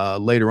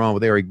later on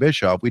with Eric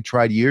Bischoff. We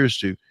tried years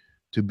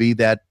to be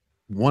that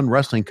one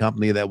wrestling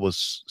company that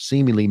was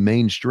seemingly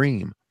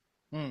mainstream.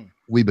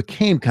 We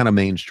became kind of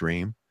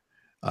mainstream.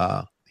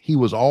 He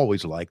was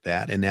always like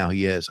that, and now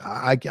he is.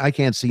 I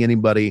can't see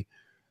anybody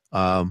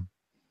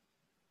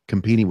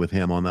competing with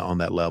him on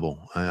that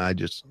level. I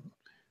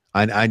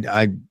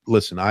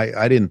listen.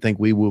 I didn't think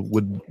we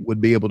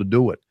would be able to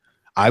do it.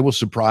 I was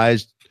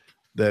surprised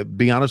that,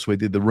 be honest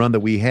with you, the run that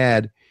we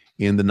had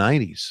in the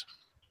 90s.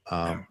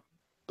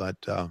 But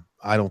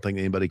I don't think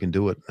anybody can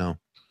do it now.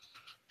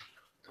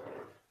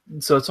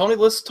 So, Tony,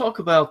 let's talk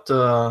about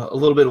a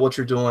little bit of what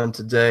you're doing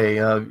today.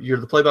 You're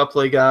the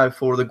play-by-play guy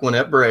for the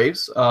Gwinnett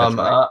Braves.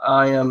 Right.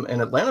 I am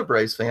an Atlanta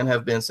Braves fan,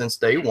 have been since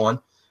day one,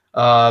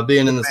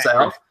 being in the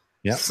South.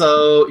 Yeah.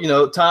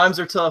 So, times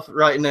are tough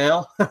right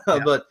now.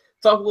 But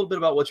talk a little bit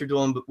about what you're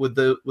doing with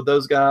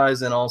those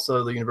guys and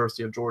also the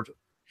University of Georgia.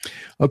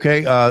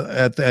 Okay,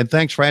 and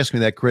thanks for asking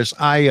me that, Chris.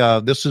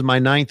 This is my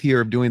 9th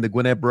year of doing the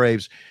Gwinnett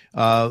Braves.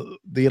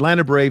 The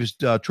Atlanta Braves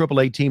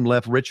AAA team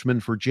left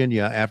Richmond,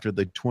 Virginia after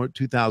the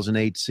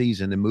 2008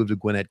 season and moved to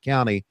Gwinnett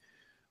County,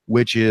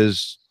 which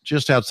is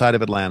just outside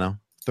of Atlanta,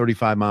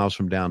 35 miles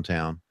from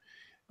downtown.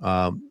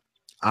 I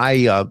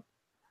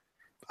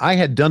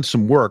had done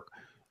some work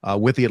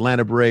with the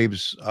Atlanta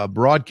Braves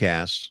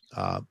broadcast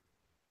after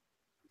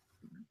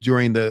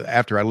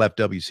I left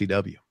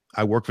WCW.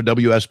 I worked for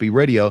WSB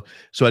Radio,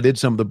 so I did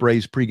some of the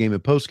Braves pregame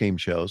and postgame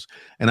shows,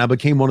 and I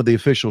became one of the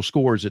official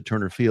scorers at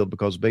Turner Field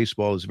because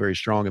baseball is very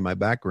strong in my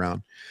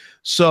background.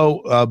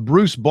 So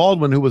Bruce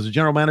Baldwin, who was the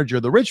general manager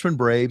of the Richmond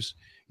Braves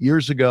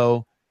years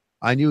ago,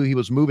 I knew he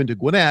was moving to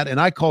Gwinnett,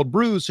 and I called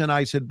Bruce, and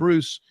I said,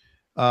 Bruce,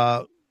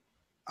 I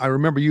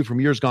remember you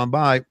from years gone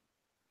by.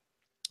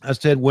 I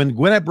said, when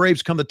Gwinnett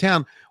Braves come to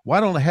town, why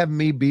don't I have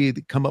me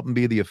come up and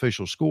be the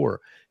official scorer?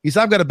 He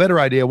said, I've got a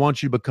better idea. I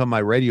want you to become my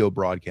radio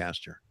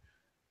broadcaster.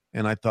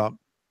 And I thought,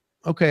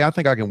 okay, I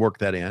think I can work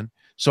that in.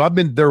 So I've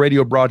been their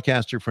radio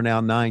broadcaster for now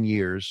 9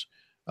 years,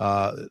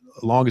 as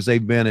long as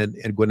they've been in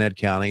Gwinnett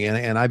County.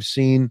 And I've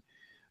seen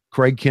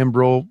Craig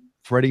Kimbrell,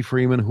 Freddie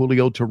Freeman,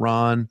 Julio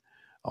Teheran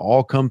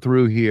all come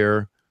through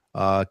here.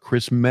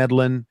 Chris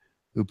Medlin,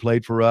 who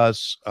played for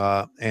us,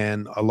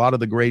 and a lot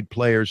of the great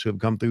players who have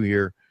come through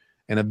here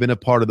and have been a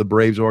part of the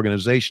Braves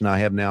organization I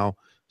have now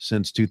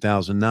since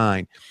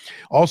 2009.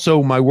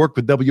 Also, my work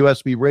with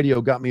WSB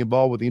Radio got me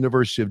involved with the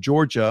University of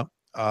Georgia.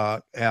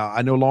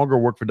 I no longer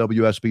work for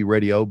WSB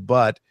Radio,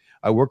 but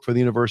I work for the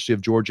University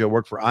of Georgia. I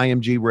work for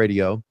IMG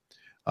Radio,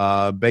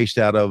 based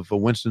out of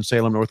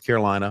Winston-Salem, North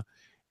Carolina.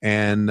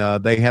 And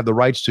they have the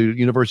rights to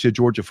University of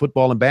Georgia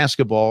football and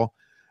basketball.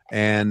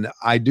 And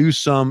I do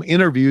some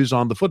interviews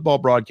on the football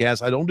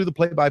broadcast. I don't do the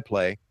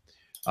play-by-play,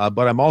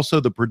 but I'm also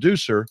the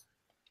producer,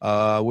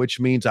 which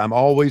means I'm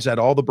always at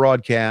all the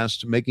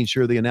broadcasts, making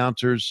sure the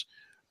announcers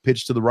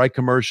pitch to the right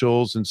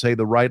commercials and say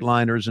the right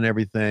liners and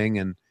everything.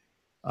 And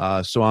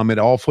so I'm at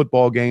all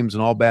football games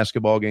and all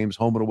basketball games,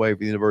 home and away for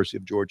the University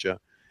of Georgia.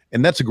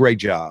 And that's a great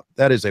job.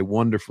 That is a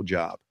wonderful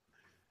job.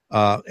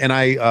 And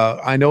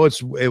I know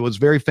it was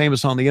very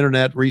famous on the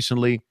internet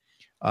recently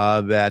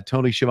that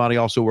Tony Schiavone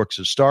also works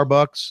at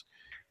Starbucks.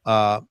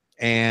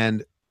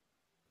 And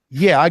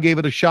yeah, I gave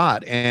it a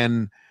shot.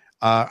 And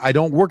I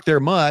don't work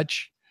there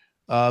much,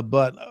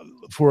 but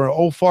for an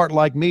old fart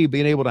like me,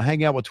 being able to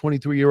hang out with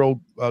 23-year-old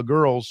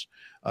girls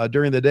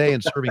during the day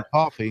and serving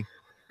coffee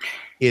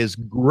is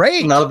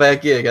great. Not a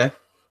bad gig, eh?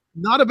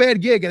 Not a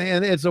bad gig,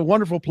 and it's a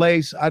wonderful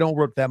place. I don't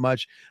work that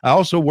much. I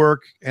also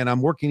work, and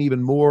I'm working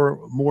even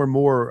more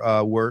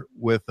work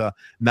with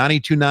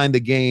 92.9 The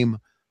Game,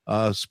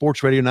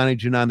 sports radio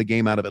 92.9 The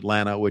Game out of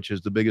Atlanta, which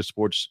is the biggest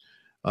sports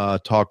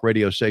talk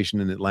radio station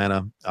in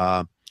Atlanta,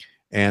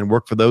 and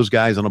work for those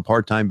guys on a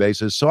part-time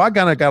basis. So I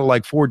kind of got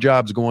like 4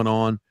 jobs going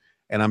on,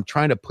 and I'm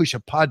trying to push a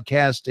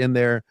podcast in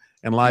there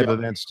and live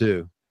events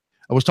too.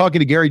 I was talking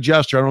to Gary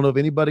Juster. I don't know if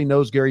anybody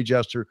knows Gary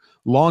Juster,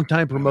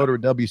 longtime promoter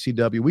at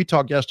WCW. We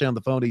talked yesterday on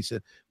the phone. He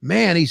said,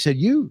 "Man," he said,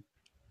 you're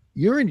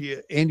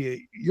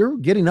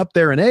getting up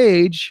there in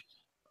age.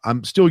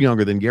 I'm still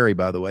younger than Gary,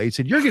 by the way. He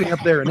said, "You're getting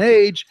up there in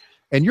age,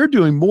 and you're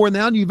doing more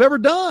now than you've ever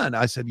done."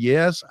 I said,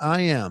 "Yes,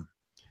 I am,"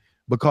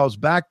 because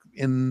back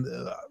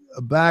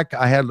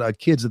I had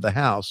kids at the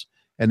house,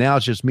 and now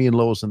it's just me and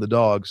Lois and the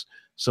dogs.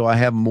 So I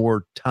have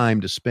more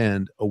time to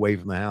spend away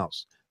from the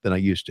house than I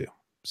used to.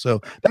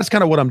 So that's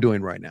kind of what I'm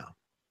doing right now,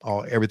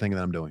 everything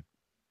that I'm doing.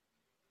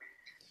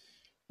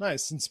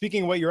 Nice. And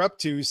speaking of what you're up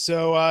to,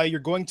 so you're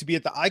going to be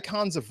at the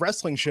Icons of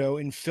Wrestling show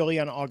in Philly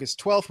on August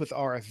 12th with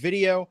RF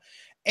Video,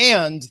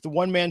 and the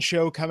one-man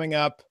show coming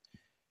up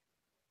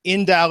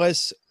in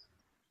Dallas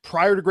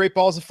prior to Great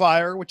Balls of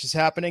Fire, which is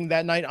happening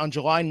that night on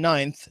July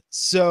 9th.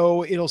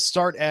 So it'll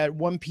start at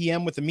 1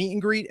 p.m. with a meet and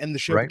greet, and the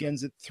show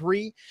begins at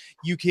 3.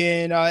 You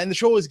can, and the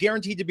show is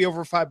guaranteed to be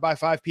over by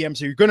 5 p.m.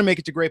 So you're going to make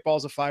it to Great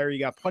Balls of Fire. You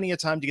got plenty of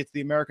time to get to the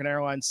American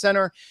Airlines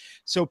Center.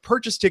 So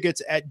purchase tickets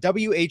at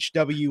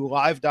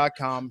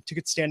WHWlive.com.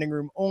 Tickets standing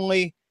room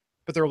only,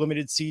 but there are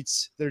limited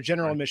seats. They're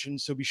general admission,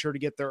 so be sure to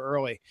get there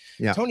early.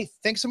 Yeah. Tony,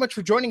 thanks so much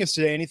for joining us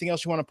today. Anything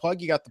else you want to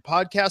plug? You got the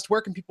podcast.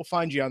 Where can people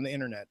find you on the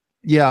internet?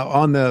 Yeah,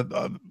 on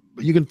the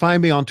you can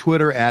find me on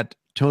Twitter at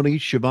Tony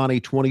Schiavone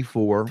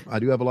 24. I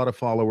do have a lot of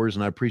followers,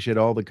 and I appreciate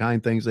all the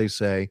kind things they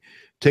say.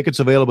 Tickets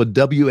available at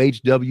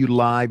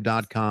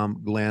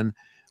WHWlive.com, Glenn.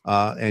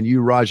 And you,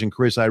 Raj and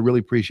Chris, I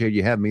really appreciate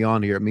you having me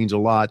on here. It means a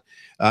lot.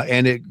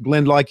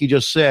 Glenn, like you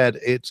just said,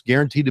 it's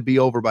guaranteed to be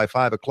over by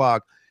 5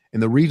 o'clock.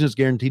 And the reason it's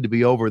guaranteed to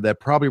be over,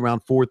 that probably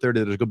around 4:30,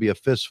 there's going to be a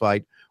fist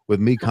fight with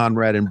me,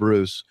 Conrad, and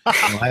Bruce.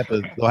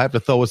 They'll have to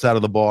throw us out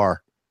of the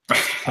bar.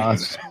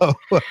 So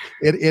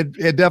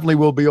it definitely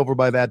will be over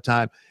by that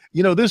time.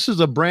 You know, this is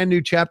a brand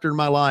new chapter in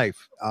my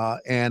life,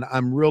 and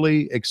I'm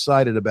really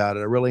excited about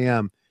it. I really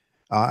am.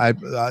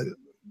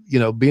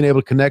 Being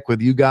able to connect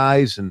with you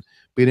guys and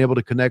being able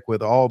to connect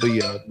with all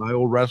the my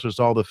old wrestlers,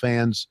 all the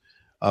fans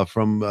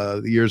from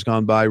the years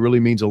gone by, really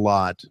means a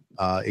lot.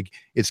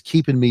 It's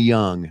keeping me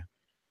young.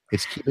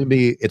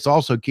 It's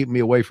also keeping me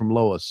away from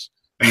Lois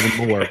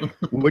even more,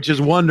 which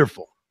is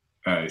wonderful.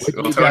 Nice.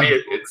 Well, Tony,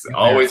 it's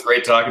always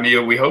great talking to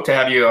you. We hope to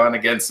have you on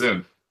again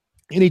soon.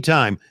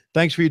 Anytime.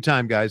 Thanks for your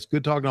time, guys.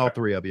 Good talking to all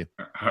three of you.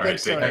 All right.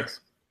 Thanks, Take care.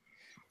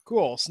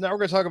 Cool. So now we're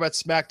going to talk about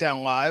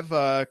SmackDown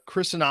Live.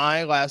 Chris and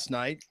I last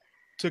night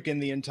took in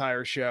the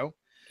entire show.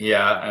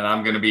 Yeah, and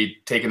I'm going to be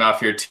taking off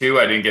here too.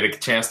 I didn't get a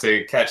chance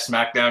to catch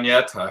SmackDown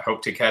yet. I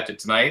hope to catch it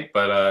tonight,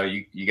 but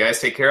you guys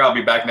take care. I'll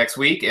be back next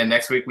week, and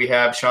next week we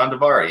have Sean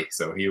Davari,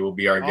 so he will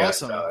be our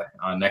guest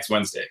on next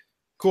Wednesday.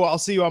 Cool. I'll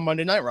see you on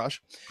Monday night,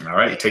 Raj. All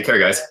right. Take care,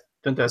 guys.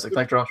 Fantastic.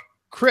 Thanks, Josh.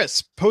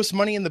 Chris, post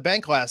Money in the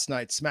Bank last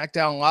night,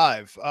 SmackDown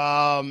Live.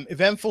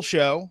 Eventful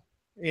show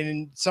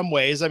in some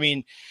ways. I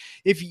mean,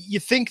 if you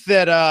think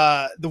that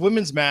the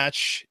women's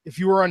match, if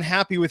you were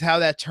unhappy with how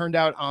that turned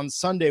out on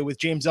Sunday with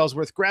James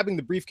Ellsworth grabbing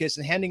the briefcase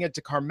and handing it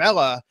to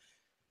Carmella,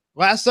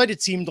 last night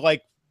it seemed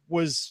like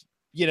was,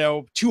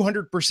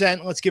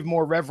 200%, let's give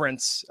more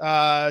reverence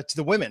to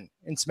the women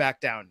in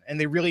SmackDown. And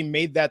they really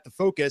made that the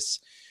focus.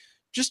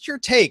 Just your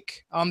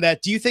take on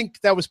that. Do you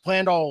think that was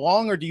planned all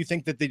along, or do you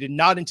think that they did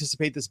not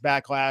anticipate this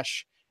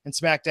backlash and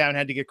SmackDown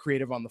had to get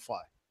creative on the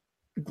fly?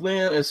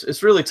 Glenn,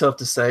 it's really tough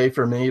to say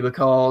for me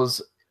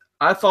because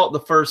I thought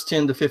the first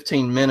 10 to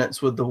 15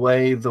 minutes with the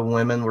way the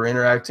women were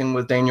interacting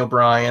with Daniel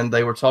Bryan,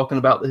 they were talking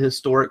about the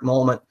historic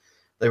moment.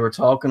 They were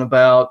talking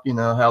about,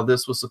 how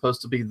this was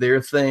supposed to be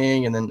their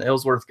thing, and then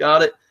Ellsworth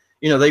got it.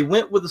 They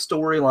went with the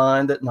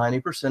storyline that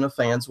 90% of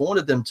fans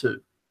wanted them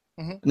to.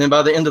 Mm-hmm. And then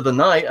by the end of the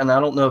night, and I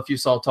don't know if you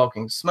saw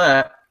Talking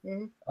Smack,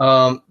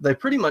 they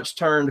pretty much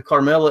turned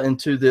Carmella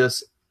into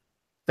this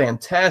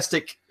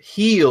fantastic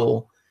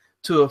heel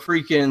to a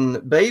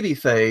freaking baby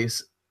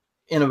face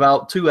in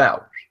about 2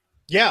 hours.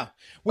 Yeah.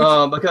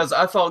 Because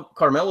I thought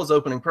Carmella's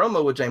opening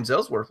promo with James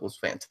Ellsworth was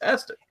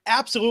fantastic.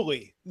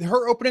 Absolutely.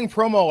 Her opening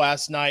promo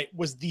last night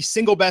was the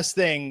single best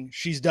thing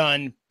she's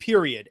done,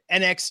 period.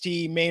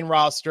 NXT, main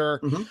roster.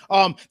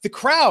 Mm-hmm. The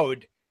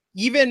crowd,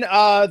 even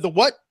the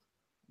what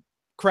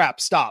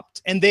crap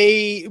stopped, and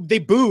they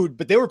booed,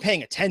 but they were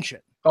paying attention.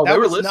 Oh, that they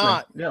were was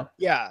listening. Not,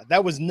 yeah,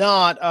 that was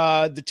not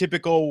the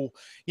typical,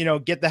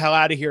 get the hell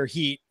out of here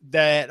heat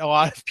that a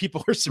lot of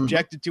people are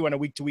subjected to on a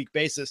week-to-week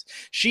basis.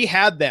 She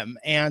had them,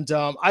 and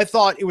I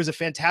thought it was a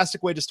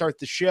fantastic way to start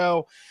the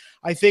show.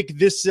 I think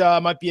this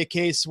might be a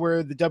case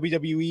where the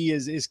WWE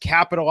is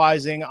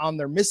capitalizing on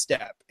their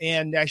misstep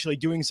and actually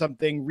doing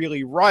something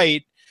really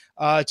right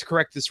to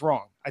correct this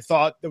wrong. I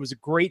thought there was a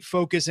great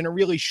focus, and it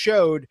really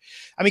showed.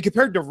 I mean,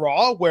 compared to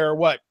Raw, where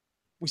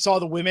we saw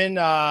the women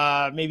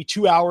maybe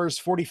 2 hours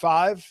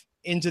 45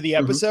 into the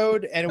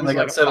episode, and it was they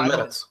got 7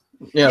 minutes.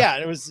 Yeah,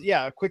 and it was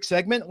a quick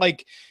segment.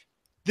 Like,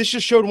 this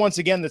just showed once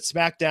again that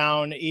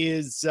SmackDown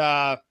is,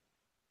 I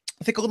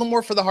think, a little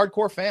more for the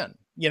hardcore fan.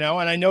 And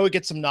I know it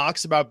gets some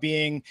knocks about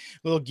being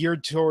a little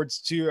geared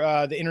towards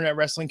the internet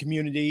wrestling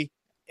community.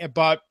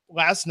 But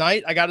last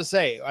night, I got to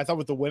say, I thought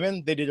with the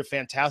women, they did a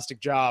fantastic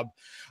job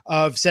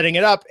of setting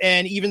it up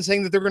and even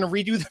saying that they're going to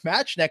redo the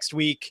match next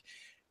week.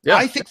 Yeah.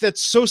 I think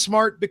that's so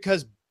smart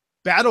because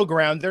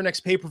Battleground, their next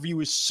pay-per-view,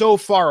 is so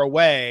far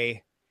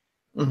away.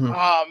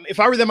 Mm-hmm. If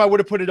I were them, I would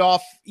have put it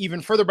off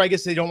even further, but I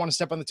guess they don't want to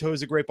step on the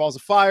toes of Great Balls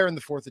of Fire and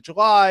the 4th of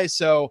July.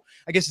 So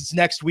I guess it's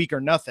next week or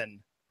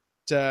nothing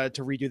to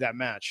redo that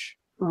match.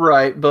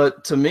 Right.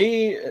 But to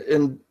me,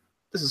 and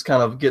this is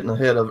kind of getting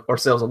ahead of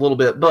ourselves a little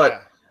bit,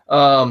 but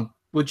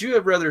would you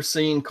have rather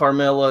seen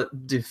Carmella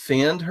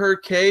defend her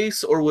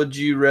case, or would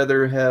you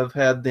rather have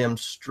had them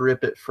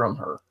strip it from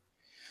her?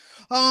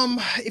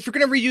 If you're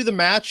going to redo the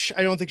match,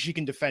 I don't think she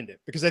can defend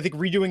it, because I think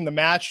redoing the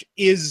match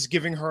is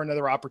giving her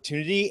another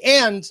opportunity.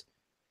 And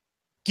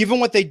given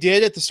what they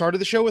did at the start of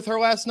the show with her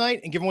last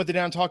night, and given what they did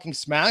on Talking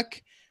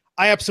Smack,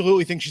 I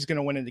absolutely think she's going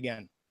to win it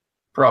again.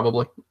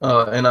 Probably.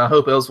 And I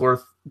hope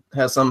Ellsworth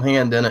has some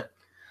hand in it.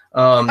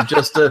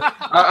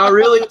 I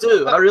really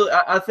do.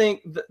 I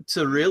think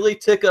to really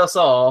tick us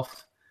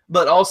off,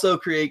 but also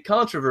create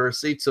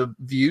controversy to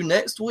view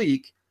next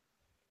week,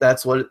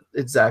 that's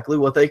exactly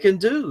what they can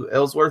do.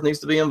 Ellsworth needs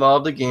to be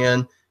involved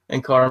again,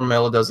 and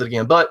Carmella does it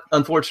again. But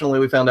unfortunately,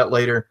 we found out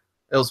later,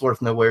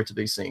 Ellsworth nowhere to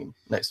be seen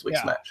next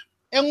week's match.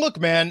 And look,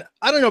 man,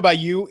 I don't know about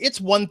you. It's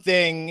one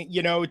thing,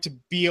 to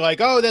be like,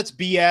 oh, that's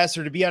BS,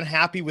 or to be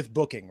unhappy with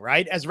booking,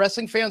 right? As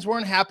wrestling fans, we're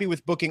unhappy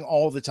with booking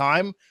all the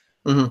time.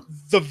 Mm-hmm.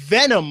 The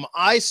venom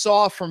I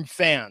saw from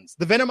fans,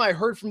 the venom I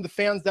heard from the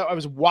fans that I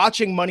was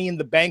watching Money in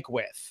the Bank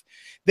with,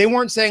 they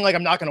weren't saying like,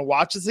 I'm not going to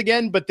watch this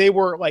again, but they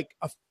were like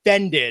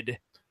offended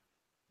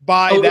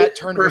by that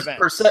turn of events.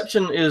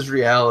 Perception is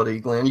reality,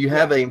 Glenn. You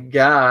have a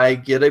guy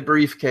get a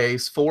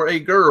briefcase for a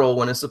girl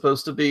when it's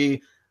supposed to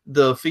be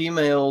the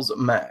female's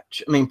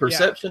match. I mean,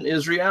 perception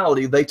is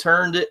reality. They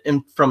turned it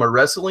from a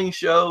wrestling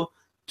show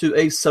to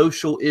a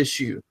social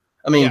issue.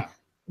 I mean,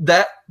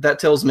 that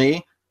tells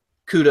me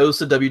kudos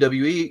to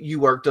WWE. You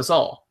worked us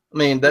all. I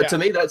mean, to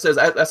me, that says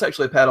that's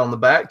actually a pat on the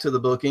back to the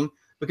booking,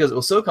 because it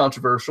was so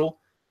controversial.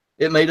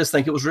 It made us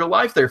think it was real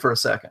life there for a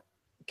second.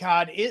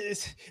 God,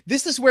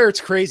 this is where it's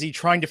crazy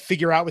trying to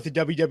figure out with the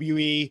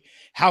WWE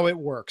how it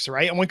works,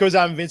 right? And what goes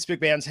on in Vince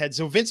McMahon's head.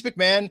 So Vince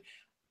McMahon,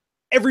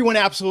 everyone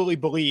absolutely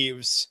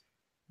believes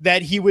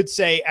that he would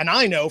say, and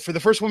I know for the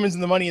first Women's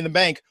in the Money in the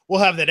Bank, we'll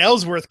have that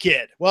Ellsworth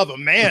kid. We'll have a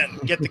man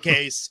get the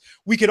case.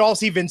 We could all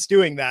see Vince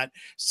doing that.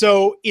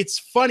 So it's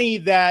funny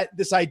that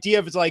this idea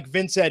of it's like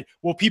Vince said,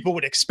 well, people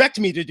would expect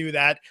me to do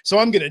that, so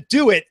I'm going to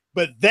do it.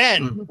 But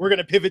then we're going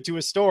to pivot to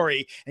a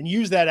story and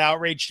use that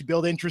outrage to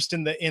build interest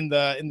in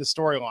the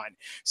storyline.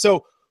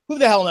 So who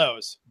the hell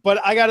knows? But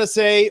I got to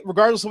say,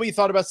 regardless of what you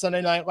thought about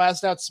Sunday Night,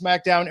 Last Out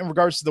SmackDown, in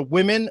regards to the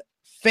women,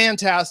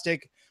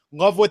 fantastic.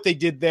 Love what they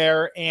did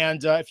there.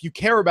 And if you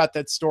care about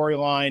that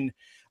storyline,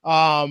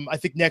 I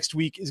think next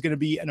week is going to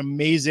be an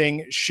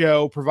amazing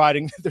show,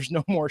 providing there's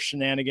no more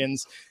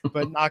shenanigans.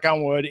 But knock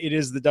on wood, it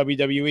is the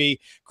WWE.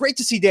 Great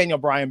to see Daniel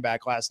Bryan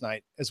back last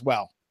night as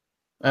well.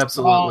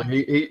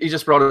 Absolutely. He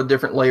just brought a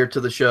different layer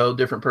to the show,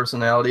 different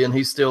personality, and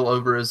he's still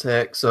over as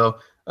heck. So,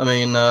 I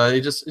mean,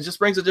 it just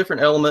brings a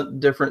different element,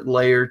 different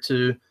layer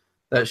to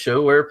that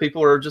show where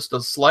people are just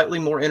slightly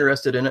more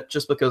interested in it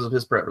just because of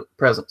his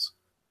presence.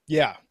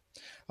 Yeah.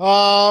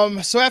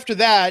 So after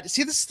that,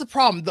 see, this is the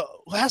problem. The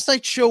last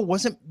night's show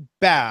wasn't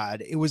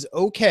bad. It was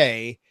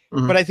okay.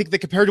 But I think that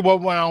compared to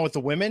what went on with the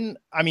women,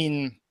 I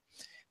mean,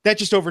 that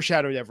just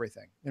overshadowed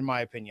everything, in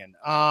my opinion.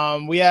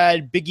 We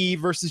had Big E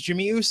versus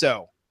Jimmy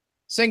Uso,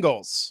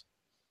 singles.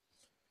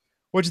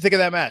 What'd you think of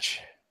that match?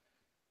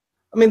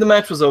 I mean, the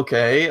match was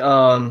okay.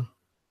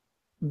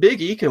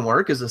 Big E can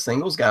work as a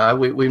singles guy.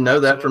 We know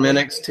that from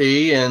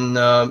NXT, and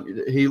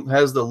he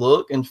has the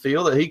look and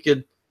feel that he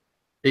could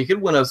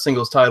win a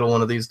singles title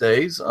one of these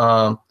days.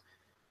 So,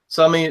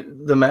 I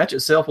mean, the match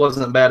itself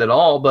wasn't bad at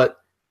all, but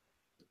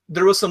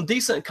there was some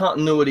decent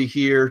continuity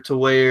here to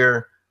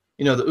where,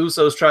 you know, the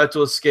Usos tried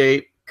to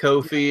escape.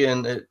 Kofi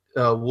and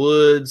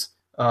Woods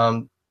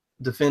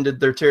defended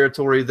their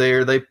territory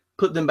there. They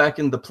put them back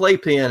in the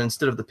playpen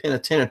instead of the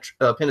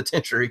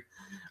penitentiary,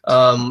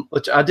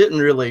 which I didn't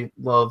really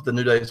love the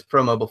New Day's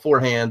promo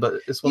beforehand,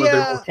 but it's one of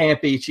their more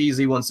campy,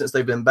 cheesy ones since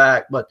they've been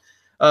back. But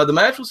the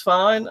match was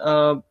fine.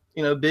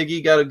 You know, Big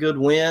E got a good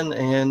win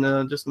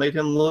and just made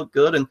him look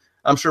good. And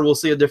I'm sure we'll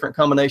see a different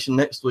combination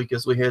next week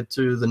as we head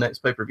to the next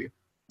pay-per-view.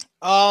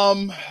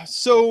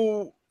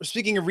 So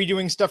speaking of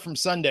redoing stuff from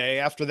Sunday,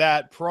 after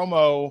that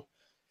promo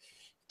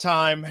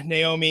time,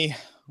 Naomi,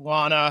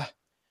 Lana,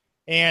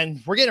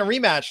 and we're getting a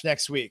rematch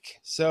next week.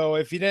 So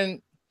if you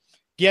didn't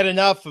get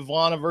enough of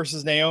Lana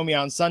versus Naomi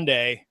on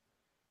Sunday,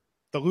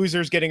 the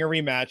loser's getting a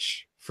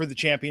rematch for the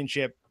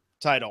championship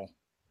title.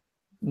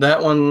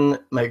 That one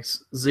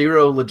makes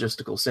zero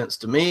logistical sense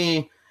to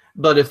me.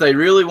 But if they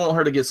really want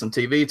her to get some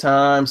TV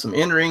time, some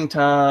in-ring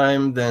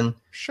time, then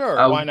sure,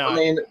 why not? I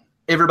mean,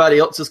 everybody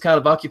else is kind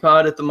of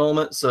occupied at the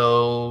moment,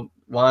 so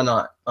why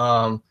not?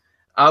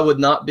 I would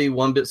not be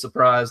one bit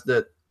surprised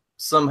that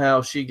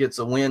somehow she gets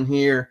a win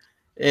here.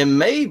 And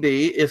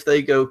maybe if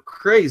they go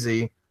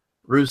crazy,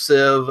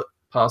 Rusev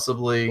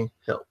possibly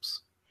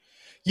helps.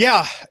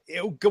 Yeah,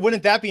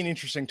 wouldn't that be an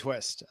interesting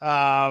twist?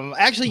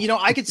 Actually, you know,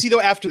 I could see,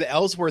 though, after the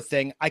Ellsworth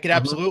thing, I could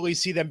absolutely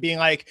see them being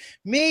like,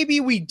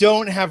 maybe we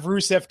don't have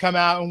Rusev come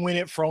out and win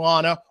it for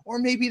Lana, or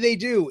maybe they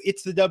do.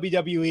 It's the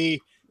WWE.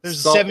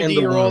 There's a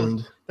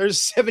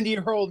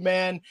 70-year-old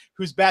man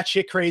who's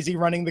batshit crazy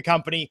running the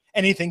company.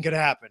 Anything could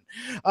happen.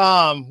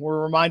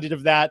 We're reminded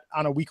of that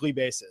on a weekly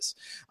basis.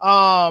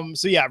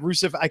 So yeah,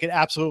 Rusev, I could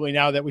absolutely,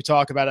 now that we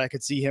talk about it, I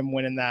could see him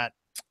winning that.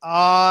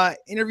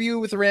 Interview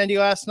with Randy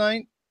last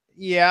night.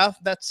 Yeah,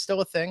 that's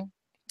still a thing.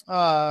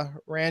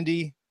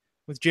 Randy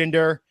with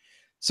Jinder.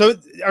 So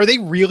are they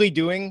really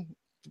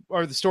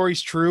are the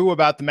stories true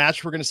about the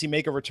match we're going to see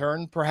make a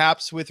return,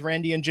 perhaps, with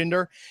Randy and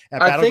Jinder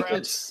at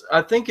Battlegrounds?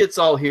 I think it's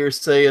all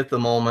hearsay at the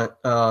moment.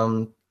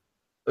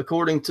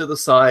 According to the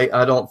site,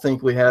 I don't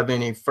think we have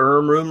any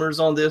firm rumors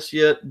on this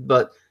yet,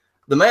 but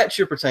the match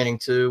you're pertaining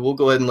to, we'll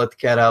go ahead and let the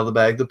cat out of the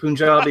bag. The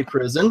Punjabi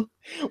prison.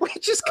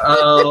 Which is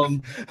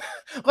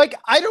like,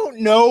 I don't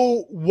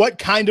know what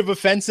kind of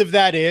offensive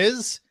that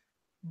is,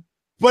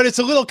 but it's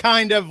a little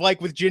kind of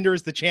like with Jinder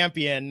as the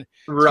champion,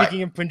 right?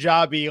 Speaking in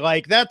Punjabi,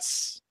 like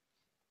that's,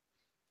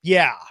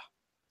 yeah.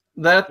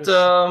 That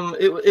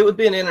it would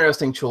be an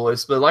interesting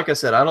choice, but like I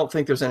said, I don't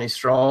think there's any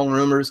strong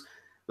rumors.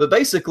 But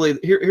basically,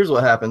 here's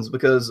what happens,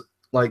 because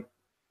like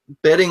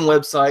betting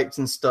websites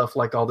and stuff,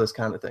 like all this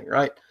kind of thing,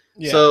 right?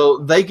 Yeah. So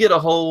they get a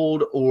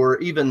hold or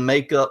even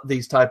make up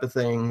these type of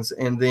things,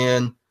 and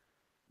then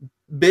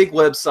big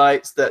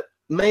websites that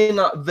may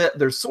not vet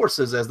their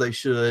sources as they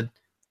should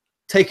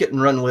take it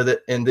and run with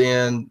it, and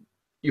then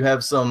you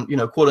have some, you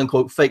know, quote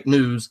unquote fake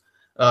news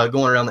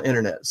going around the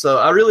internet. So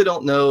I really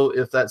don't know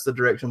if that's the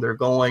direction they're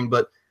going,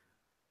 but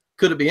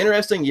could it be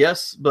interesting?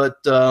 Yes, but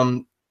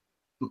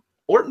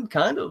Orton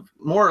kind of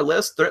more or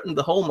less threatened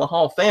the whole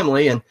Mahal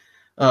family,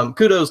 and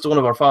kudos to one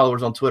of our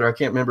followers on Twitter. I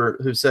can't remember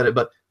who said it,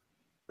 but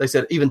they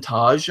said even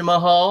Taj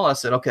Mahal. I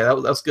said, okay,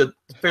 that's good.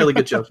 Fairly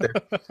good joke there.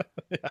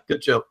 Yeah.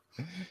 Good joke.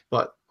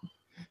 But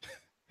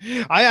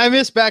I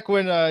miss back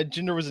when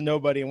Jinder was a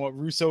nobody and what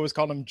Russo was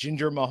calling him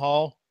Ginger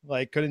Mahal.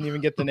 Like, couldn't even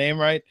get the name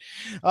right.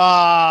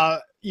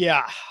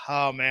 Yeah.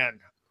 Oh, man.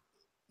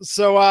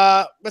 So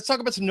let's talk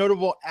about some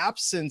notable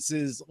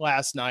absences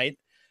last night.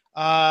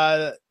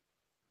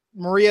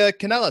 Maria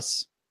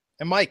Kanellis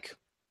and Mike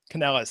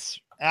Kanellis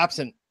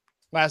absent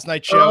last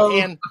night's show,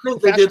 and I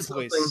think the they did Fashion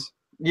something. Police.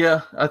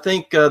 Yeah, I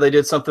think they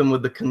did something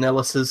with the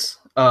Kanellises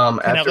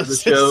after the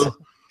show.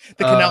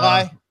 The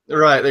Canelli.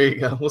 Right, there you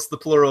go. What's the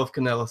plural of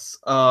Kanellis?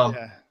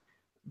 Yeah.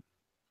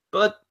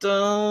 But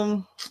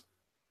I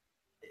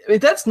mean,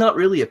 that's not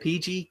really a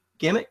PG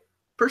gimmick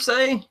per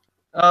se.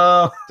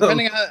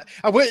 Depending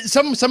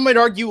on some might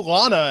argue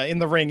Lana in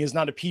the ring is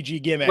not a PG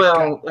gimmick.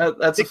 Well,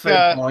 that's a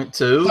fair point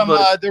too.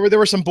 But there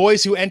were some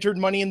boys who entered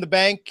Money in the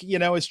Bank,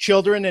 as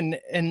children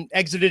and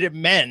exited it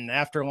men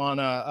after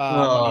Lana.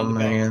 Oh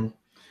man.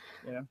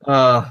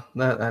 Yeah.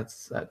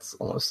 That's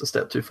almost a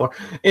step too far.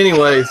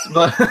 Anyways,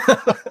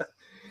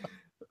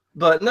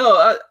 but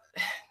no,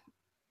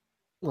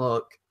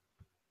 look,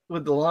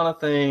 with the Lana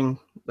thing,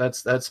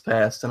 that's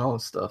past and all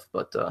this stuff.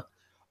 But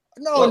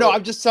no,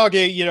 I'm just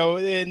talking,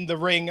 in the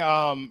ring,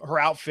 her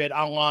outfit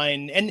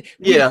online, and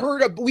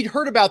we'd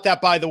heard about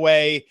that, by the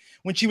way,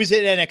 when she was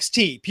at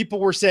NXT. People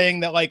were saying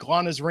that like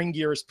Lana's ring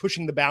gear is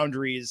pushing the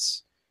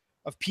boundaries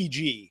of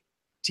PG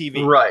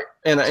TV. Right.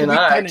 And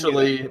I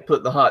actually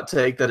put the hot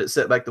take that it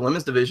set back the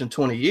women's division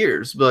 20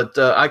 years, but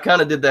I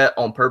kind of did that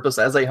on purpose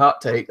as a hot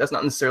take. That's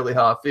not necessarily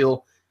how I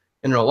feel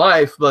in real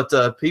life,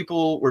 but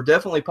people were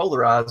definitely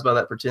polarized by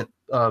that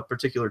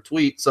particular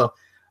tweet. So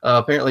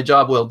apparently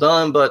job well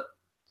done, but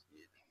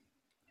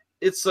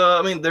it's,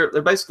 I mean,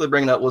 they're basically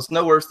bringing up what's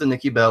no worse than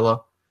Nikki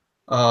Bella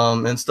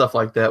and stuff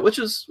like that, which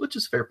is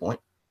fair point.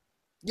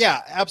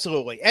 Yeah,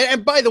 absolutely.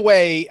 And by the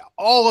way,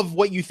 all of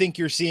what you think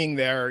you're seeing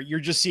there,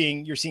 you're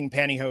seeing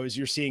pantyhose,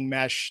 you're seeing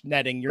mesh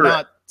netting. You're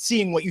not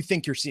seeing what you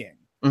think you're seeing,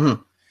 and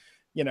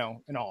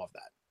all of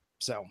that.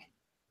 So,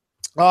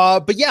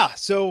 but yeah,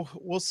 so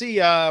we'll see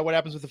what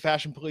happens with the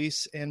Fashion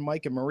Police and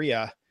Mike and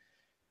Maria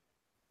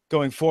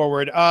going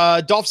forward.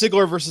 Dolph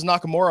Ziggler versus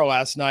Nakamura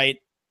last night,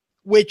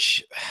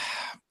 which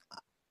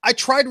I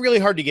tried really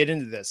hard to get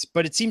into this,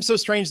 but it seems so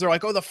strange. They're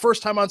like, the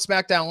first time on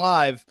SmackDown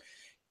Live,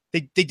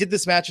 they did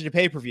this match at a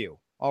pay-per-view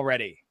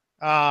already.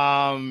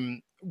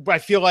 I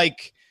feel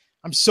like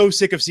I'm so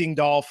sick of seeing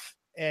Dolph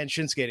and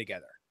Shinsuke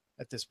together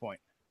at this point.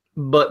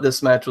 But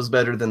this match was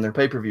better than their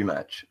pay-per-view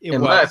match.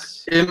 In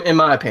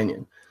my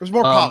opinion. It was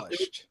more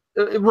polished.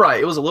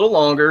 Right. It was a little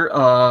longer.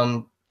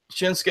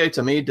 Shinsuke,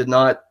 to me, did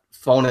not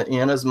phone it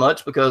in as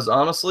much because,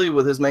 honestly,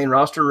 with his main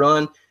roster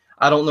run,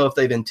 I don't know if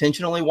they've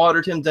intentionally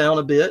watered him down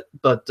a bit,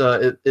 but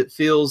it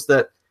feels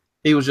that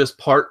he was just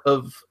part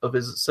of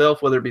his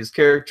self, whether it be his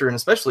character and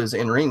especially his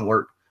in-ring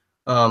work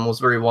was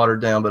very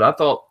watered down. But I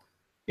thought,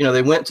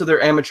 they went to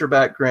their amateur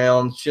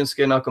background.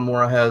 Shinsuke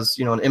Nakamura has,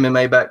 an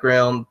MMA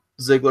background.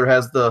 Ziggler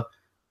has the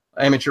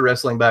amateur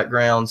wrestling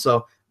background.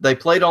 So they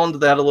played on to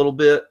that a little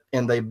bit,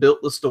 and they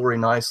built the story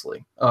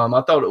nicely. I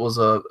thought it was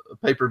a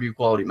pay-per-view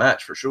quality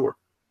match for sure.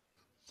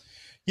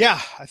 Yeah,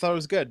 I thought it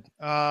was good,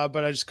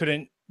 but I just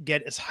couldn't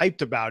get as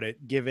hyped about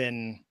it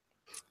given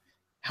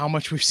how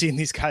much we've seen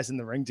these guys in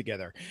the ring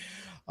together.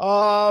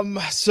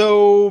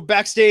 So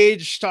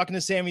backstage talking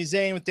to Sami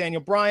Zayn with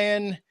Daniel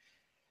Bryan.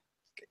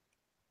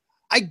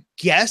 I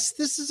guess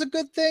this is a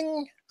good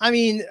thing. I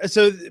mean,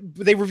 so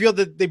they revealed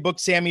that they booked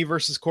Sami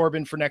versus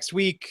Corbin for next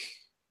week.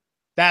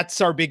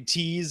 That's our big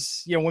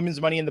tease,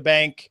 women's Money in the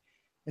Bank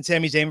and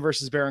Sami Zayn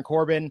versus Baron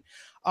Corbin.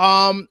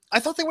 I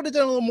thought they would have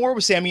done a little more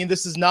with Sami, and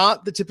this is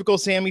not the typical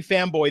Sami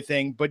fanboy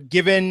thing, but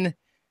given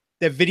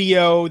the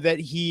video that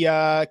he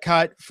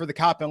cut for the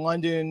cop in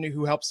London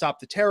who helped stop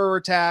the terror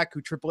attack,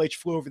 who Triple H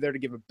flew over there to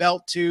give a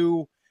belt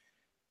to,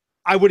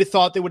 I would have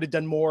thought they would have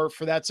done more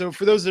for that. So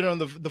for those that don't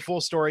know the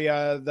full story,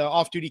 the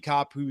off-duty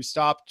cop who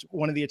stopped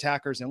one of the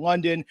attackers in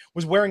London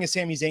was wearing a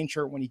Sami Zayn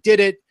shirt when he did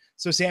it.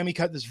 So Sami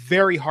cut this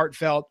very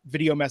heartfelt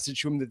video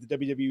message to him that the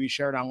WWE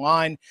shared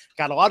online.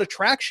 Got a lot of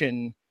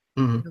traction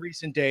in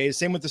recent days.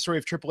 Same with the story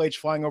of Triple H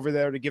flying over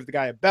there to give the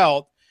guy a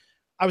belt.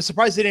 I was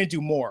surprised they didn't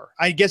do more.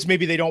 I guess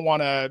maybe they don't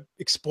want to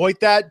exploit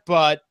that,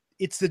 but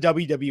it's the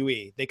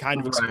WWE. They kind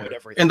of exploit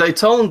everything. And they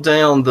toned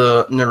down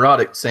the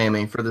neurotic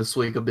Sami for this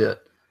week a bit.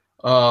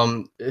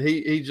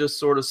 He just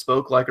sort of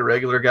spoke like a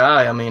regular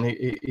guy. I mean,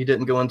 he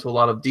didn't go into a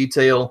lot of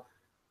detail,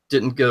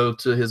 didn't go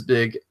to his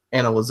big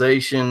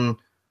analyzation,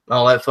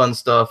 all that fun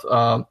stuff.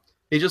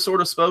 He just sort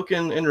of spoke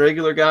in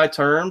regular guy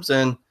terms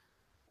and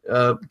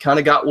kind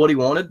of got what he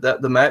wanted,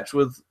 that the match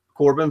with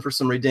Corbin for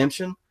some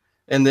redemption.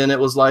 And then it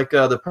was like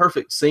the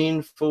perfect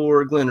scene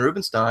for Glenn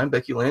Rubenstein,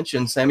 Becky Lynch,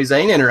 and Sami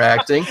Zayn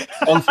interacting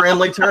on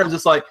friendly terms.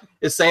 It's like,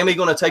 is Sami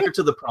going to take her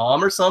to the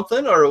prom or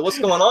something? Or what's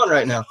going on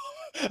right now?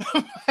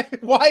 My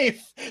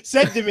wife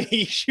said to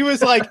me, she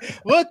was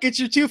like, look, it's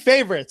your two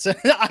favorites. And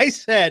I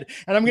said,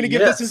 and I'm going to give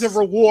this as a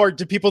reward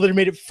to people that have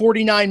made it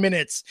 49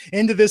 minutes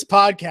into this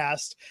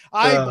podcast.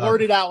 I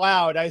blurted out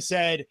loud. I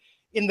said,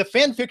 in the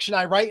fan fiction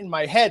I write in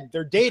my head,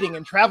 they're dating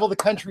and travel the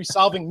country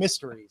solving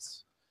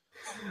mysteries.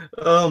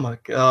 Oh my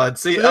God!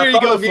 See, so there I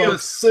you go, folks.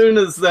 As soon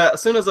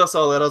as I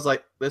saw that, I was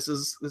like, "This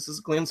is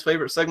Glenn's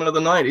favorite segment of the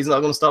night. He's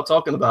not going to stop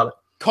talking about it."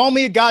 Call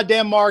me a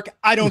goddamn mark.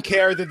 I don't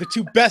care. They're the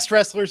two best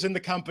wrestlers in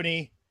the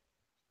company,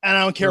 and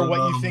I don't care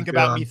what you think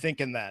about me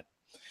thinking that.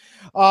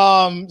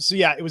 So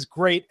yeah, it was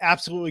great.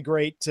 Absolutely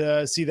great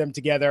to see them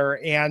together.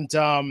 And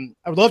I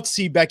would love to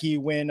see Becky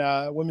win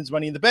women's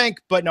Money in the Bank,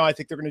 but no, I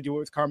think they're going to do it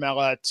with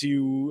Carmella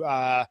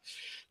to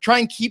try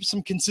and keep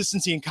some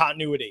consistency and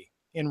continuity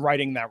in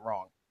righting that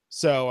wrong.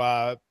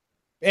 So,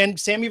 and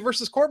Sammy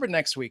versus Corbin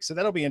next week. So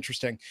that'll be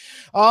interesting.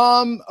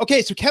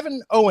 Okay. So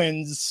Kevin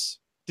Owens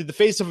did the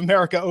Face of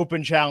America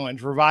Open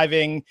Challenge,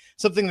 reviving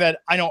something that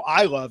I know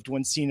I loved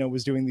when Cena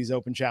was doing these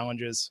open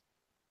challenges.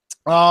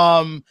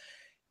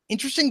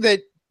 Interesting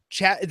that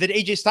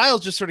AJ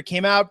Styles just sort of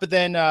came out, but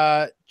then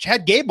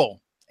Chad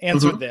Gable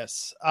answered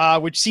this,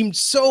 which seemed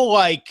so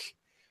like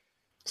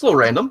it's a little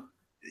random.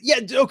 Yeah.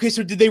 Okay.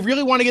 So did they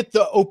really want to get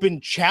the open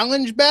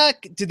challenge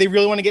back? Did they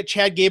really want to get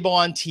Chad Gable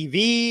on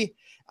TV?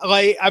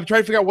 Like, I'm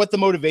trying to figure out what the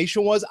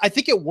motivation was. I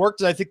think it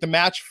worked. And I think the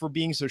match, for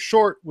being so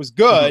short, was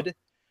good.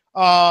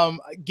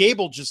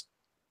 Gable just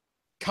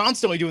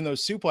constantly doing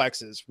those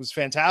suplexes was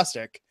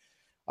fantastic.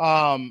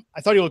 I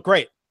thought he looked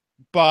great,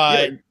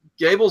 but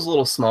Gable's a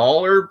little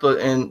smaller,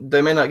 and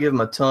they may not give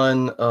him a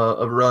ton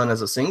of run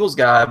as a singles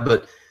guy,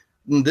 but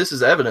this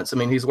is evidence. I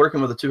mean, he's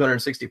working with a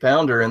 260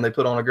 pounder, and they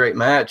put on a great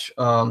match.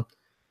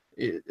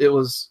 It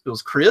was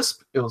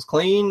crisp. It was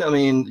clean. I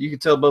mean, you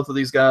could tell both of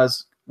these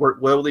guys work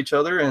well with each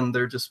other, and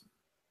they're just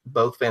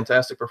both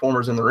fantastic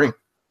performers in the ring.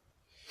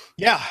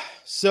 Yeah.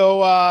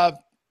 So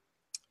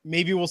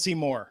maybe we'll see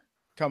more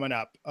coming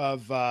up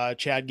of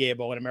Chad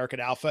Gable and American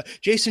Alpha.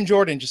 Jason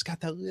Jordan just got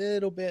that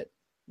little bit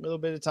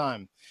of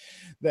time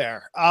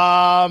there.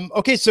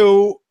 Okay.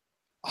 So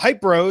Hype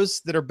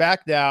Bros that are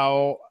back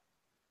now.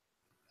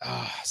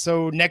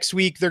 So next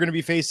week they're going to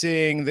be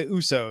facing the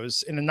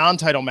Usos in a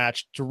non-title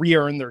match to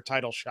re-earn their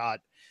title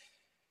shot.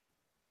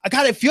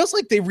 It feels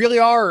like they really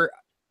are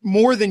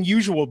more than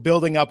usual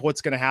building up what's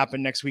going to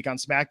happen next week on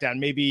SmackDown.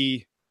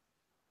 Maybe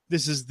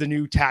this is the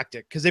new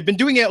tactic, because they've been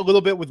doing it a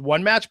little bit with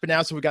one match, but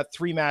now, so we got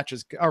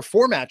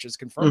 4 matches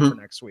confirmed for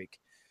next week.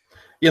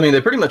 Yeah, I mean, they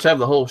pretty much have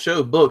the whole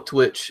show booked,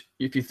 which,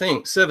 if you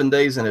think 7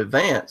 days in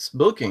advance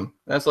booking,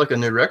 that's like a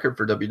new record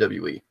for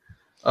WWE.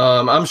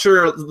 I'm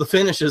sure the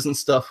finishes and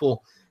stuff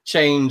will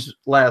change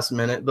last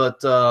minute,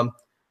 but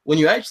when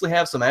you actually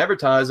have some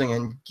advertising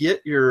and get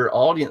your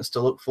audience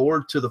to look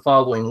forward to the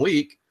following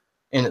week,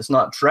 and it's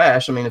not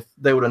trash. I mean, if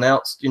they would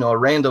announce, a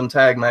random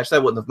tag match,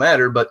 that wouldn't have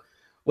mattered. But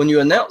when you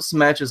announce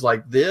matches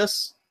like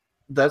this,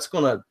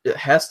 it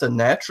has to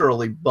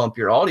naturally bump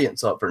your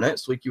audience up for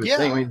next week. You would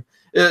think. I mean,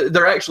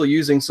 they're actually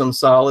using some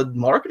solid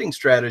marketing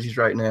strategies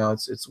right now.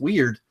 It's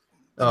weird.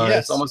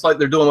 It's almost like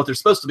they're doing what they're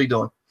supposed to be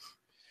doing.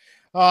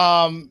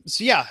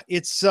 So yeah,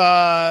 it's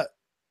kind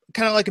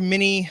of like a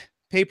mini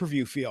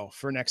pay-per-view feel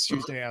for next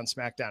Tuesday on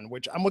SmackDown,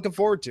 which I'm looking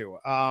forward to.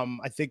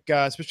 I think,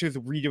 especially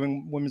with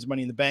redoing Women's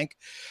Money in the Bank.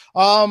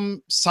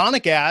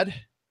 Sonic ad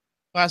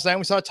last night,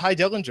 we saw Ty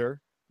Dillinger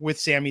with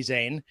Sami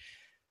Zayn.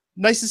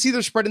 Nice to see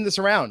they're spreading this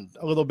around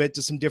a little bit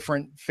to some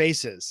different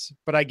faces,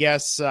 but I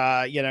guess,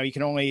 you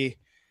can only,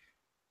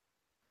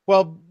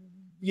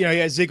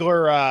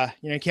 Ziggler,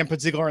 you can't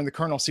put Ziggler in the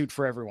Colonel suit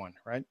for everyone,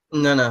 right?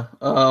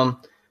 No.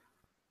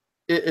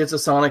 It's a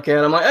Sonic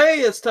ad. I'm like,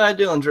 hey, it's Ty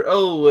Dillinger.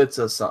 Oh, it's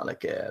a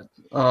Sonic ad.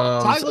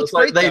 Ty so looks it's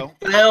like great,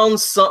 they found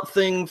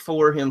something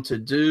for him to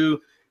do.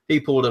 He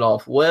pulled it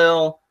off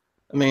well.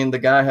 I mean, the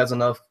guy has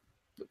enough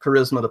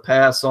charisma to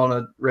pass on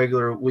a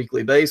regular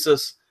weekly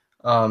basis.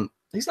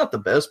 He's not the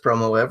best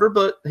promo ever,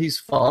 but he's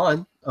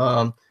fun.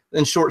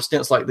 In short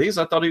stints like these,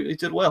 I thought he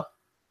did well.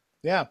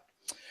 Yeah.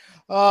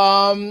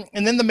 And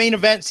then the main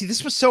event, see,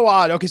 this was so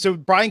odd. Okay. So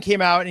Brian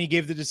came out and he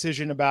gave the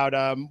decision about,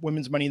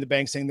 Women's Money in the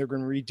Bank, saying they're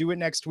going to redo it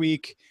next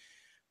week.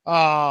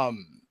 And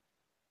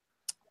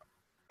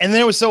then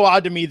it was so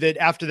odd to me that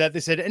after that they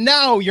said, and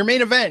now your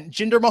main event,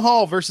 Jinder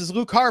Mahal versus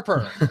Luke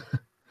Harper.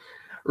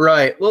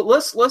 Right. Well,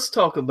 let's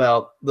talk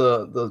about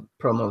the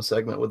promo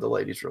segment with the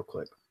ladies real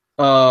quick.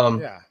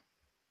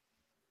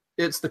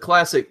 It's the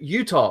classic,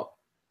 you talk,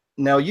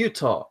 now you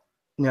talk.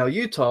 Now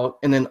you talk,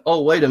 and then,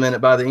 oh, wait a minute,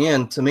 by the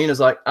end, Tamina's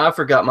like, I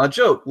forgot my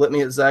joke. Let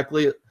me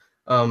exactly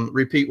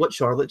repeat what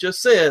Charlotte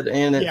just said,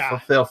 and it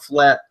fell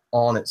flat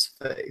on its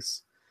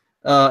face.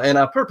 And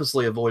I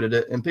purposely avoided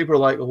it, and people are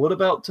like, well, what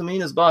about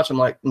Tamina's botch? I'm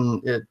like,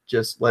 it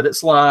just let it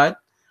slide.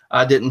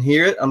 I didn't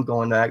hear it. I'm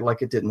going to act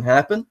like it didn't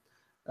happen.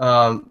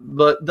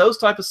 But those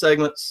type of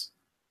segments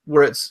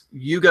where it's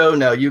you go,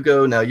 now you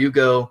go, now you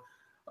go,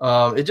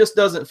 it just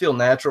doesn't feel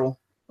natural.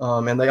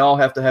 And they all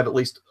have to have at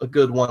least a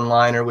good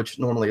one-liner, which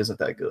normally isn't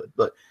that good.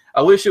 But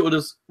I wish it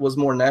was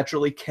more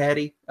naturally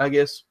catty, I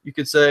guess you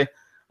could say,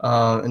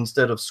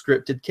 instead of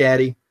scripted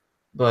catty.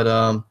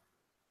 But,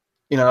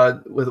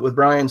 with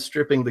Brian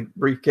stripping the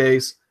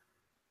briefcase,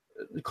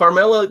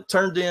 Carmella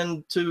turned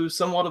into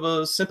somewhat of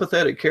a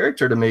sympathetic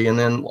character to me. And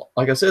then,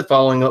 like I said,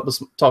 following up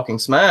with Talking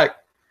Smack,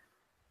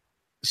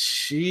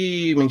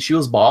 she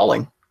was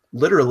bawling,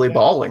 literally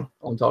bawling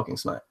on Talking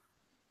Smack.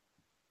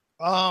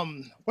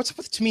 What's up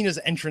with Tamina's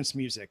entrance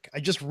music? I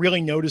just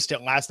really noticed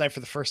it last night for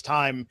the first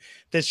time.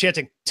 That's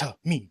chanting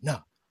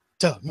Tamina.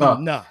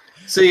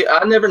 See,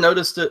 I never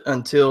noticed it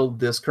until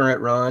this current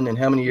run. And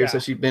how many years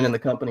has she been in the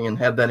company and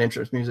had that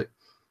entrance music?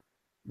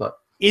 But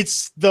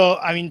it's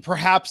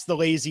perhaps the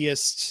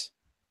laziest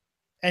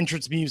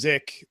entrance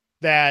music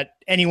that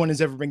anyone has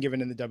ever been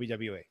given in the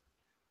WWE.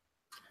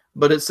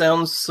 But it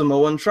sounds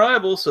Samoan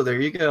tribal, so there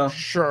you go.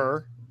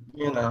 Sure.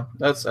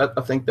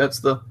 I think that's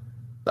the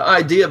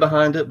idea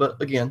behind it,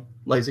 but again,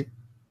 lazy.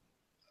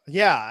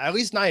 Yeah, at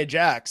least Nia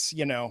Jax,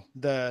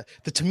 the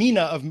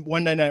Tamina of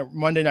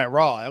Monday Night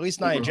Raw. At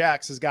least Nia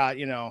Jax has got,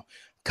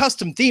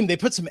 custom theme. They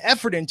put some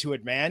effort into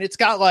it, man. It's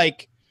got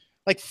like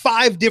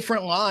 5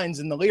 different lines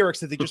in the lyrics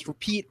that they just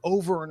repeat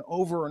over and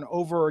over and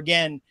over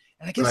again.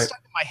 And I get stuck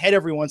in my head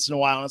every once in a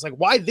while. And it's like,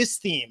 why this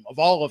theme of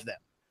all of them?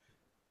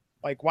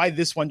 Like, why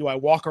this one do I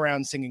walk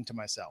around singing to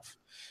myself?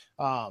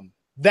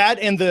 That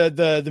and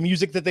the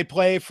music that they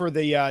play for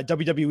the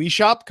WWE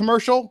shop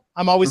commercial.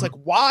 I'm always like,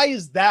 why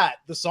is that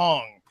the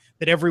song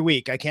that every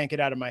week I can't get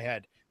out of my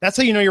head? That's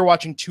how you know you're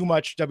watching too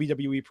much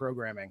WWE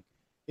programming,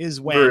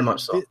 is when very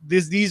much so.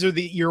 These are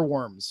the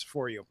earworms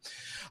for you.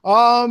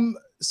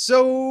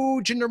 So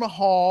Jinder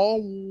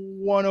Mahal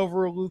won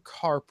over Luke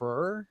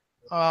Harper.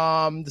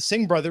 The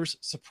Singh brothers,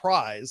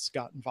 surprise,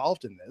 got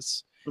involved in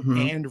this.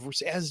 And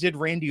as did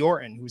Randy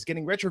Orton, who was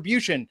getting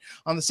retribution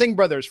on the Singh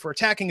brothers for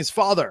attacking his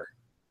father.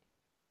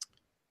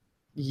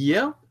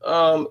 Yeah.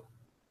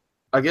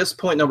 I guess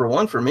point number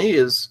 1 for me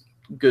is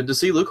good to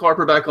see Luke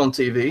Harper back on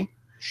TV.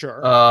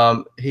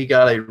 Sure. He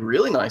got a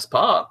really nice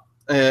pop.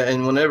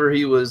 And whenever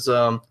he was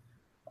on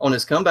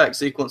his comeback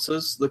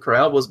sequences, the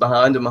crowd was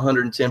behind him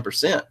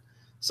 110%.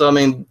 So, I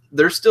mean,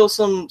 there's still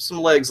some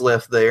legs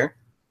left there.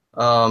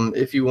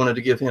 If you wanted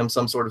to give him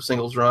some sort of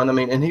singles run. I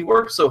mean, and he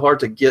worked so hard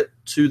to get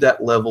to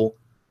that level,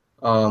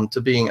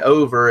 to being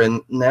over.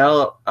 And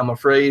now I'm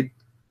afraid,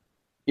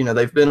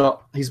 he's been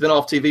off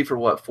TV for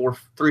what,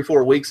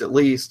 3-4 weeks at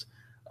least.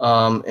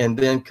 And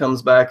then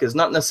comes back as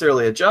not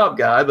necessarily a job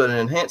guy, but an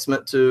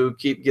enhancement to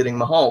keep getting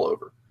Mahal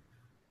over.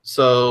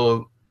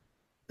 So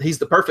he's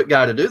the perfect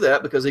guy to do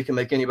that because he can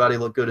make anybody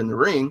look good in the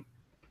ring.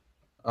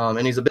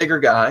 And he's a bigger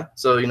guy.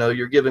 So,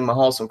 you're giving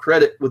Mahal some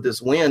credit with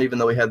this win, even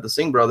though he had the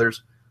Singh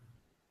brothers.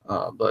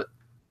 But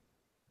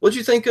what'd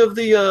you think of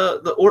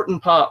the Orton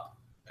pop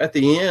at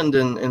the end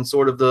and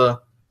sort of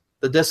the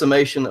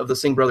decimation of the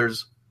Singh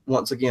brothers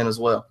once again as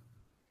well?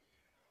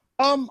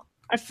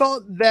 I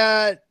felt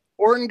that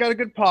Orton got a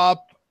good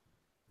pop.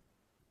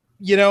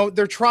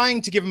 They're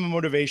trying to give him a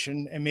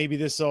motivation, and maybe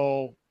this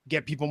will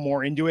get people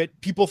more into it.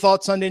 People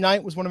thought Sunday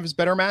night was one of his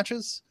better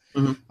matches.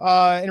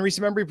 In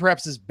recent memory,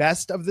 perhaps his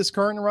best of this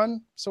current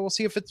run. So we'll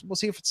see if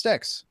it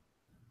sticks.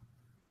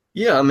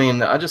 Yeah, I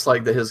mean, I just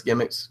like that his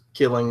gimmick's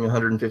killing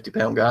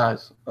 150-pound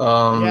guys.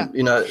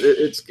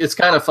 It's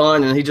kind of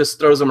fun, and he just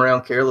throws them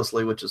around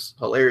carelessly, which is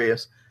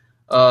hilarious.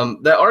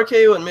 That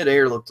RKO in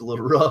midair looked a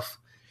little rough.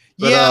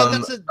 But,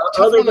 that's a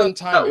tough one on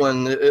timing. That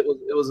one,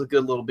 it was a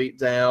good little beat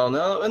down.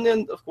 And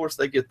then, of course,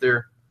 they get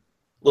their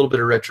little bit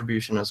of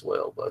retribution as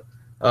well. But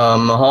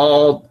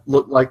Mahal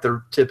looked like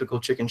the typical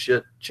chicken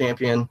shit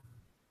champion,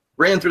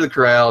 ran through the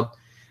crowd.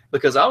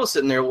 Because I was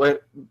sitting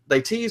there,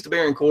 they teased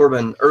Baron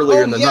Corbin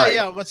earlier in the night.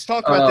 Yeah, let's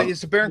talk about that.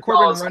 It's Baron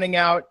Corbin running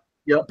out.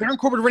 Yep. Baron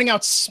Corbin running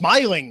out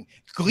smiling,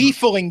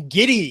 gleeful and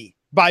giddy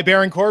by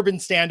Baron Corbin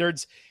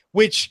standards,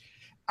 which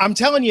I'm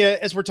telling you,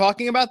 as we're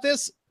talking about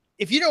this,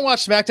 if you don't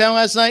watch SmackDown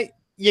last night,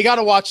 you got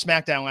to watch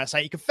SmackDown last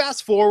night. You can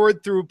fast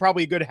forward through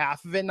probably a good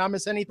half of it and not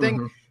miss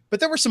anything.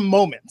 But there were some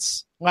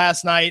moments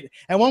last night,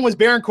 and one was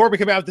Baron Corbin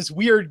coming out with this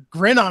weird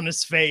grin on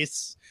his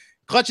face,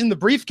 clutching the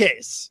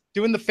briefcase,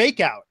 doing the fake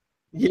out.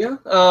 Yeah,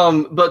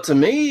 but to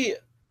me,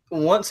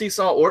 once he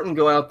saw Orton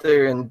go out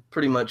there and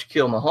pretty much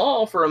kill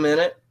Mahal for a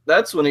minute,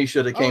 that's when he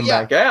should have came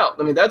back out.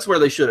 I mean, that's where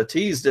they should have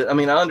teased it. I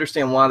mean, I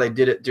understand why they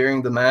did it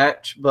during the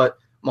match, but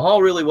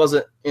Mahal really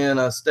wasn't in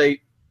a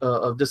state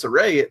of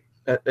disarray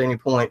at any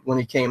point when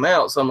he came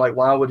out. So I'm like,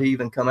 why would he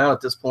even come out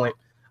at this point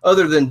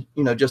other than,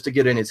 just to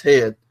get in his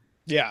head?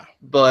 Yeah.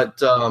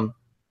 But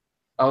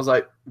I was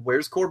like,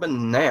 where's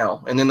Corbin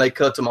now? And then they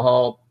cut to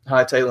Mahal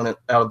hightailing it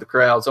out of the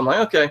crowd. So I'm like,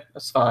 okay,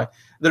 that's fine.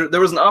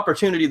 There was an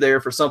opportunity there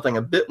for something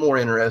a bit more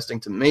interesting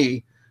to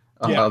me,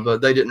 but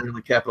they didn't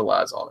really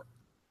capitalize on it.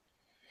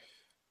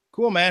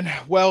 Cool, man.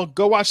 Well,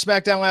 go watch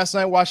SmackDown last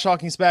night. Watch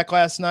Talking Smack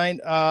last night.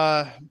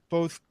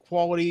 Both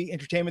quality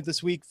entertainment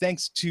this week.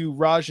 Thanks to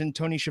Raj and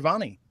Tony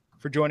Schiavone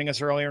for joining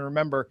us earlier. And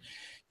remember,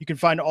 you can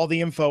find all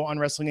the info on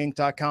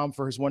WrestlingInc.com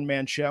for his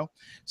one-man show.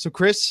 So,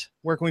 Chris,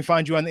 where can we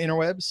find you on the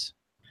interwebs?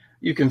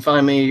 You can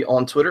find me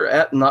on Twitter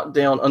at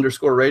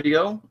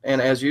knockdown_radio,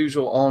 and as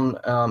usual on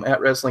at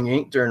Wrestling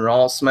Inc. during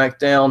Raw,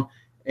 SmackDown,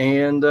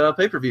 and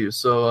pay-per-views.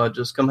 So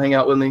just come hang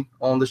out with me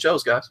on the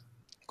shows, guys.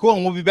 Cool,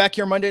 and we'll be back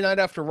here Monday night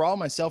after Raw,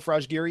 myself,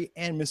 Raj Giri,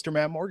 and Mr.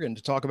 Matt Morgan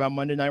to talk about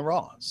Monday Night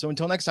Raw. So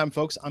until next time,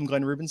 folks, I'm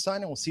Glenn Rubenstein,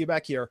 and we'll see you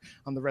back here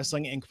on the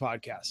Wrestling Inc.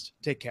 podcast.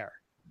 Take care.